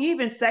communities or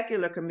even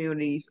secular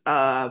communities,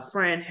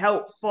 friend,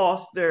 help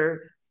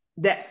foster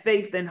that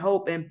faith and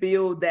hope and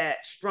build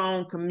that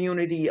strong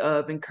community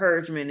of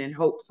encouragement and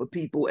hope for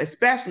people,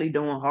 especially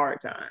during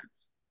hard times?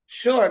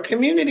 Sure,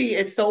 community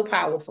is so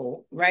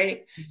powerful,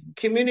 right?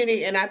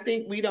 Community, and I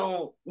think we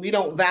don't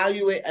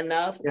value it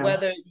enough. Yeah.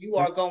 Whether you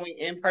are going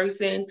in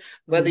person,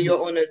 whether Mm-hmm.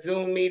 you're on a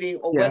Zoom meeting,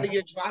 or Yeah. whether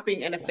you're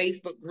dropping in a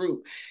Facebook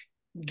group,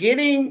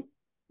 getting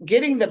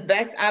getting the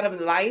best out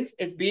of life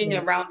is being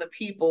Yeah. around the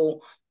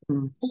people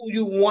Mm-hmm. who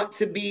you want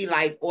to be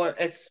like or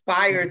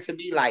aspire to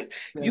be like.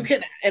 You Yeah.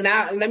 can, and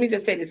I let me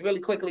just say this really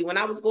quickly. When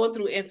I was going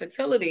through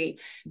infertility,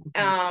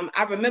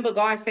 I remember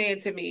God saying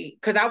to me,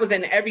 because I was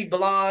in every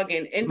blog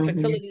and Mm-hmm.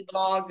 infertility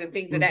blogs and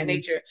things of that Mm-hmm.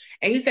 nature.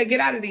 And he said, get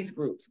out of these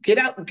groups, get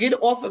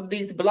off of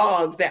these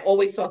blogs that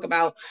always talk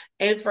about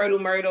infertile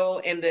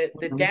myrtle and the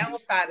Mm-hmm.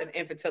 downside of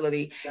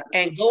infertility,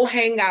 and go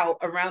hang out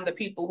around the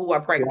people who are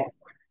Yeah. pregnant.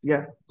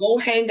 Yeah. Go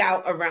hang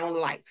out around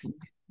life.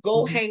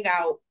 Go Mm-hmm. hang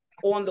out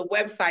on the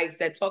websites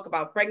that talk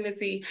about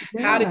pregnancy,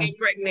 how to Yeah. get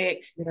pregnant,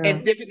 Yeah.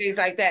 and different things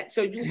like that.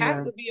 So you have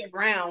Yeah. to be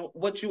around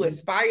what you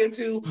aspire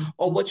to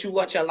or Mm-hmm. what you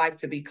want your life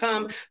to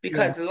become, Yeah.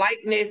 because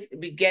likeness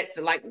begets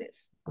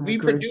likeness. I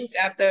agree.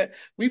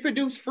 We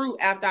produce fruit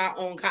after our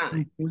own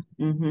kind.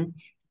 Mm-hmm. Mm-hmm.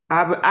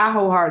 I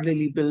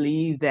wholeheartedly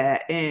believe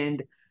that,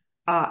 and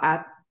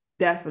I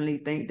definitely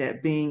think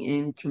that being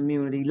in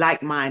community,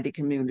 like-minded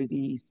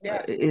communities,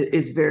 Yeah.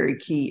 is very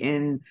key.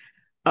 And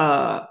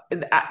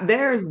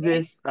there's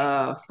this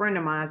friend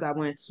of mine I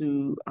went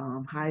to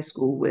high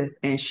school with,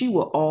 and she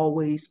will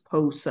always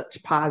post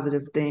such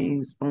positive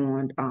things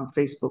on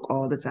Facebook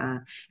all the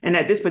time. And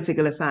at this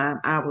particular time,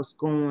 I was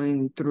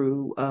going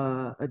through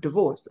a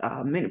divorce,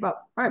 about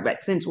probably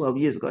about 10, 12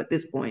 years ago at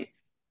this point.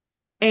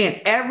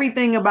 And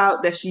everything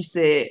about that she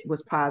said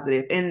was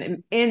positive.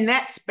 And in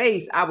that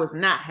space, I was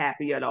not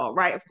happy at all,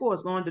 right? Of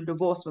course, going to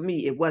divorce for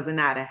me, it was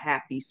not a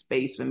happy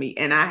space for me.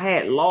 And I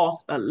had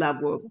lost a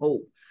level of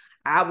hope.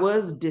 I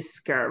was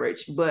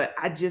discouraged, but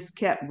I just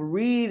kept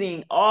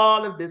reading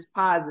all of this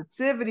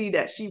positivity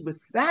that she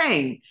was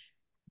saying.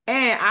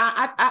 And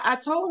I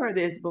told her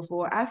this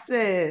before. I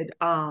said,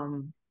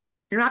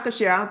 you're not to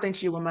share, I don't think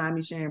she would mind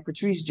me sharing,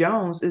 Patrice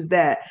Jones, is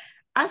that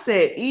I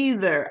said,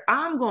 either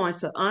I'm going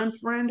to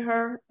unfriend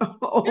her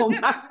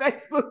on my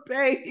Facebook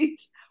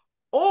page,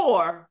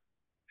 or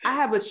I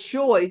have a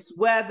choice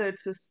whether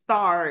to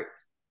start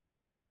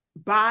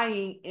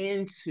buying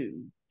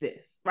into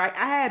this, right?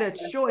 I had a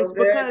That's choice so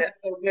good. That's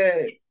so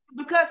good.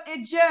 because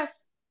it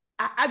just,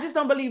 I just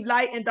don't believe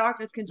light and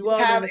darkness can You dwell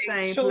in have the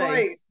a same choice.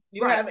 place.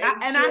 You Right. have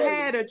a And I choice.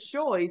 had a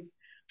choice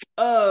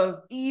of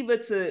either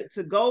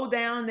to go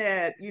down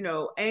that,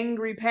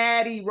 angry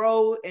Patty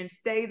road and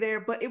stay there,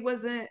 but it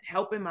wasn't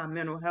helping my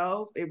mental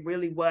health. It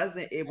really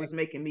wasn't. It was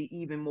making me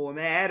even more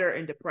madder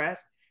and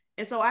depressed.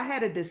 And so I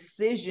had a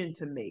decision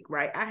to make,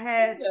 right? I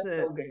had That's to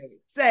so good.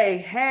 say,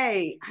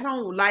 hey, I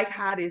don't like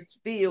how this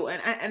feel.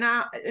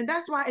 And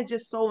that's why it's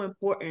just so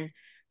important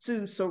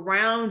to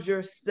surround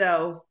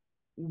yourself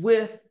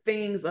with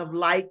things of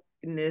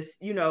likeness,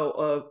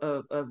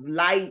 of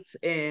light,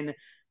 and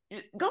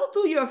go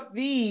through your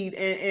feed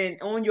and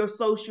on your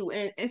social,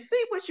 and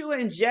see what you're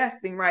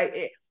ingesting,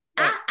 right?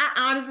 I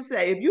honestly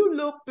say, if you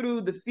look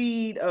through the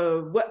feed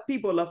of what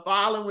people are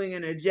following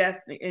and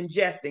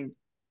ingesting,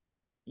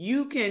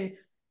 you can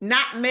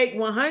not make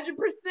 100%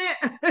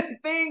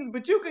 things,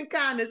 but you can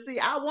kind of see.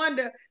 I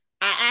wonder,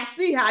 I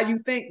see how you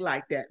think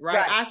like that, right?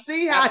 Right. I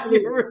see how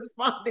Absolutely. you're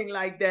responding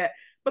like that,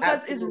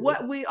 because it's Absolutely.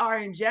 what we are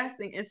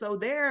ingesting. And so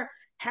they're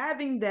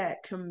having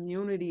that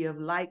community of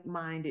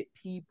like-minded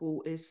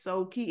people is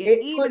so key. And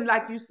It put even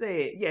like you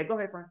said, yeah, go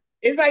ahead, Frank.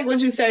 It's like what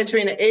you said,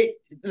 Trina. It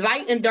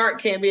light and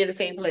dark can't be in the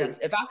same Yeah, place.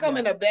 If I come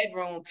yeah, in a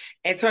bedroom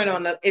and turn yeah,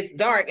 on it's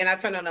dark and I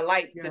turn on the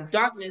light, the yeah,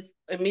 darkness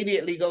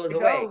immediately goes It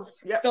away. goes.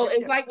 Yep, So yep,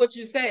 it's yep. like what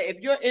you said, if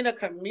you're in a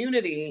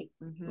community,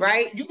 Hmm.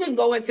 right, you can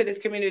go into this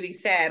community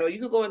sad, or you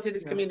could go into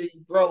this Yeah. community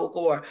broke,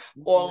 or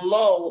Hmm.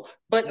 low.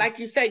 But Yeah. like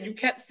you said, you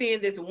kept seeing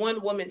this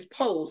one woman's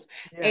post,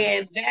 Yeah.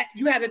 and that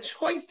you had a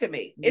choice to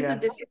make. It's a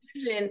Yeah.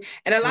 decision.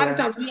 And a lot of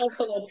Yeah. times we don't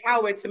feel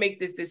empowered to make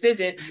this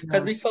decision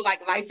because Yeah. we feel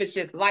like life is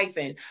just life.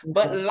 But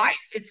Yeah.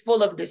 life is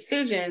full of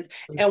decisions.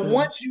 For And sure.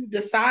 once you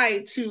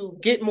decide to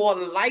get more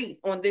light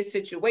on this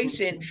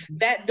situation, Mhm.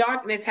 that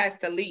darkness has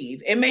to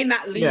leave. It may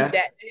not leave Yeah.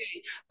 that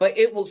day, but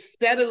it will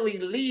steadily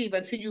leave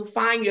until you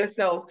find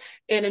yourself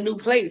in a new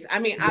place. I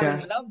mean, I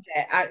Yeah. love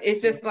that.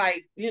 It's Yeah. just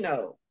like,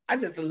 I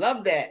just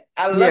love that.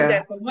 I love Yeah.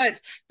 that so much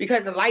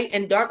because light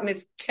and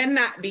darkness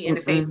cannot be in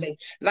the same Mm-mm. place.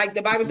 Like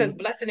the Bible says, Mm-mm.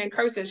 blessing and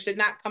cursing should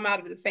not come out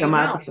of the Come same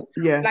out the mouth.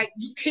 yeah. Like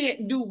you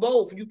can't do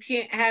both. You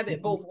can't have it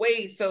Mhm. both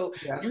ways. So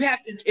Yeah. you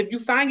have to, if you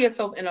find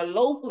yourself in a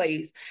low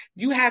place,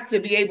 you have to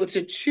be able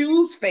to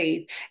choose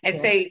faith and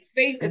Yeah. say,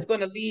 faith is It's,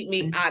 going to lead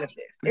me out of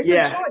this. It's a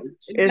yeah. choice.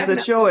 It's It's a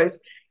definitely. choice.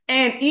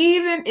 And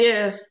even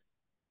if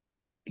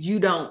you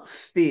don't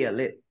feel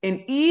it.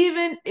 And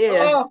even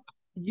if Oh,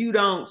 you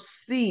don't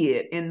see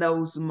it in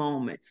those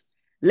moments,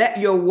 let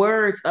your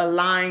words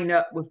align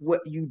up with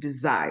what you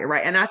desire,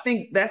 right? And I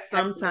think that's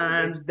absolutely.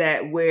 sometimes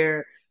that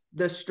where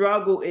the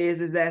struggle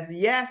is that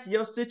yes,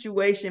 your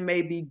situation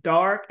may be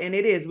dark, and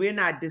it is. We're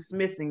not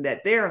dismissing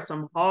that. There are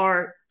some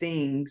hard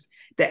things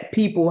that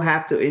people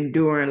have to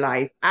endure in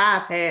life.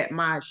 I've had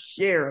my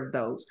share of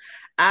those.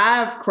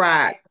 I've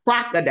cried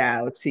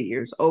crocodile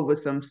tears over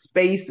some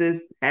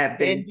spaces have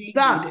been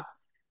tough Indeed.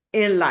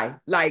 in life,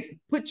 like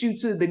put you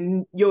to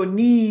the your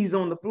knees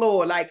on the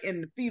floor, like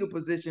in the fetal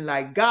position,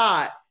 like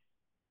God,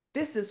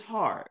 this is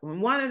hard. When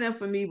one of them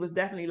for me was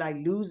definitely like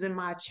losing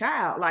my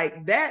child,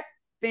 like that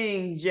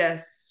thing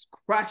just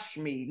crushed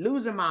me.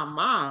 Losing my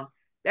mom,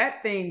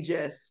 that thing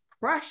just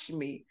crushed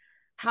me.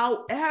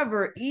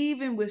 However,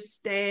 even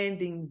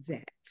withstanding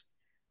that,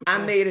 I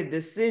Yes. made a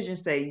decision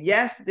say,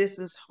 yes, this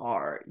is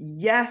hard.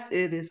 Yes,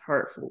 it is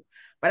hurtful.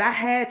 But I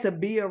had to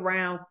be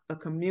around a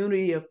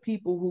community of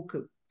people who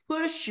could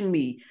push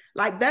me.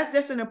 Like that's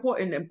just an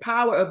important and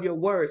power of your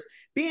words.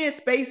 Be in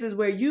spaces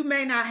where you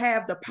may not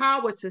have the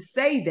power to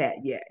say that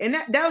yet. And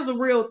those are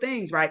real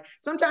things, right?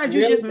 Sometimes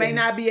you Real just may thing.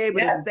 not be able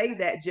to Yes. say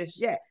that just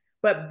yet.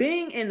 But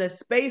being in the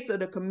space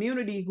of the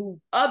community who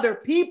other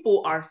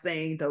people are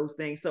saying those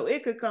things. So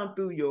it could come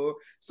through your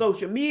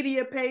social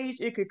media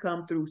page, it could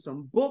come through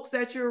some books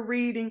that you're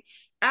reading.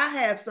 I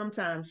have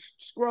sometimes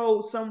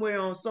scrolled somewhere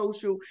on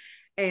social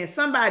and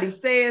somebody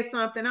said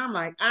something. I'm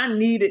like, I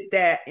needed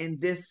that in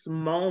this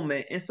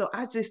moment. And so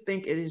I just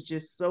think it is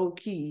just so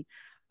key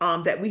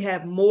that we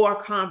have more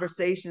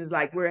conversations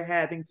like we're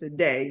having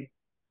today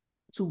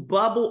to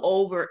bubble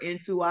over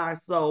into our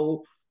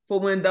soul for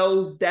when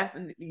those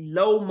definitely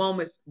low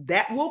moments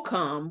that will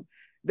come,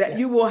 that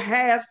you Yes. will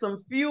have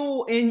some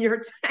fuel in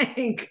your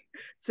tank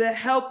to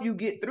help you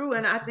get through.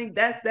 And I think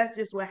that's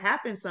just what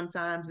happens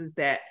sometimes is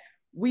that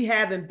we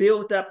haven't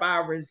built up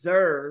our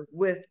reserve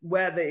with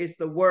whether it's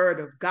the word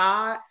of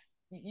God.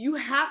 You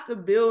have to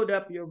build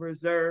up your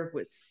reserve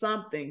with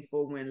something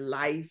for when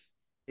life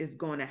is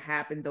going to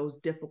happen, those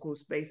difficult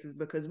spaces,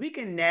 because we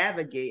can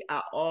navigate.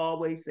 I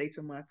always say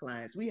to my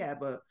clients, we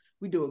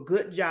do a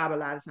good job a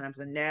lot of times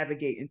of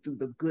navigating through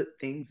the good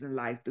things in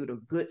life, through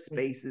the good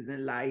spaces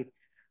in life.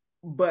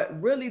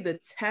 But really the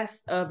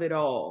test of it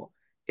all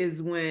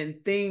is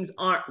when things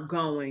aren't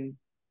going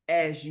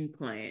as you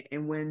plan,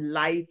 and when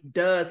life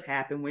does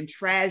happen, when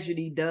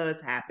tragedy does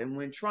happen,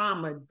 when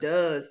trauma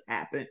does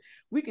happen,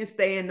 we can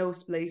stay in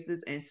those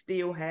places and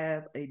still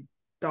have a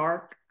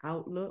dark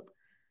outlook.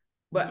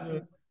 But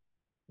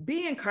Mm-hmm.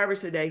 be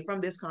encouraged today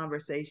from this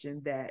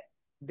conversation that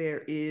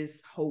there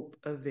is hope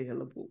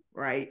available,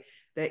 right?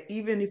 That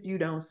even if you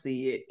don't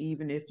see it,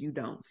 even if you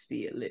don't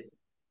feel it,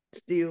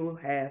 still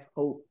have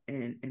hope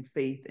and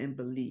faith and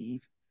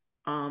believe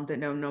that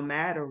no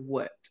matter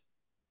what,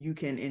 you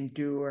can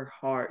endure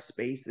hard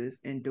spaces,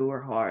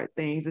 endure hard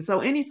things. And so,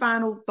 any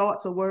final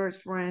thoughts or words,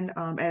 friend,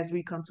 as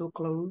we come to a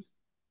close?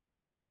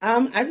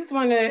 I just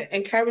want to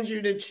encourage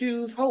you to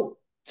choose hope,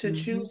 to Mm-hmm.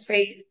 choose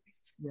faith,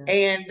 Yes.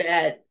 and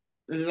that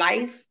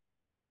life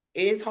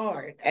is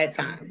hard at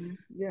Mm-hmm. times.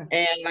 Yeah.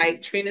 And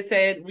like Trina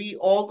said, we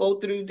all go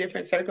through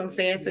different Yeah.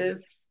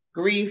 circumstances,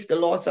 grief, the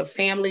loss of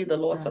family, the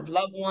loss Yeah. of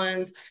loved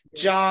ones,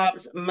 Yeah.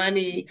 jobs,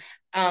 money,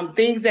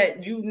 things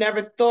that you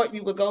never thought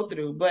you would go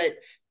through. But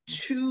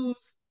choose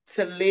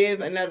to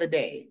live another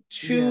day. Yeah.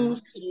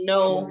 Choose to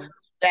know Yeah.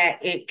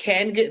 that it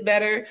can get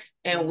better.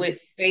 And Yeah.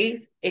 with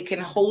faith, it can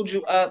Yeah. hold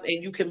you up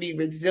and you can be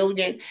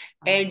resilient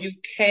Ah, and you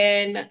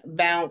can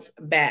bounce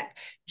back.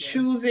 yeah.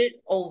 Choose it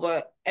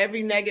over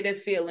every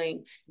negative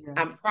feeling. Yeah.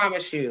 I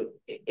promise you,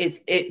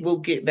 it will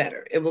get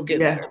better. It will get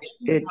Yeah, better.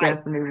 Choose it life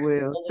definitely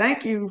will. over Thank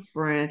that. you,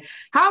 friend.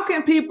 How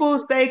can people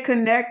stay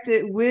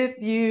connected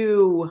with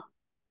you?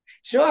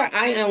 Sure,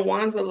 I am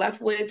Wanza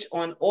Leftwich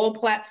on all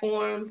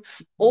platforms,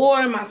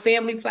 or my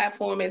family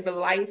platform is a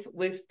Life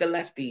with the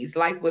Lefties,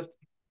 Life with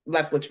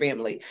Leftwich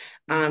family.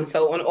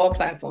 So on all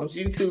platforms,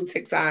 YouTube,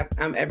 TikTok,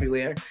 I'm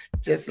everywhere.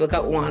 Just look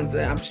up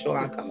Wanza. I'm sure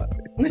I'll come up.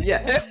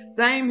 Yeah,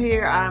 same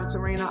here. I'm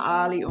Serena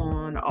Ali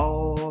on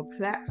all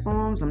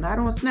platforms. I'm not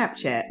on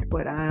Snapchat,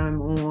 but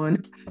I'm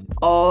on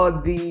all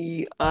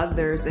the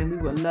others, and we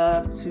would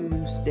love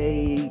to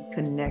stay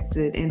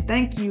connected. And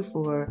thank you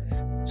for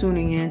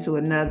tuning in to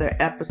another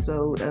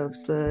episode of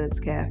Suds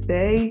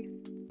Cafe,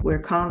 where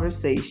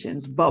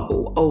conversations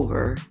bubble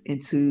over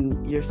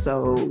into your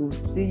soul.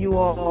 See you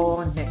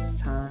all next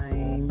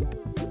time.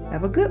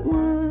 Have a good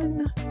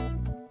one.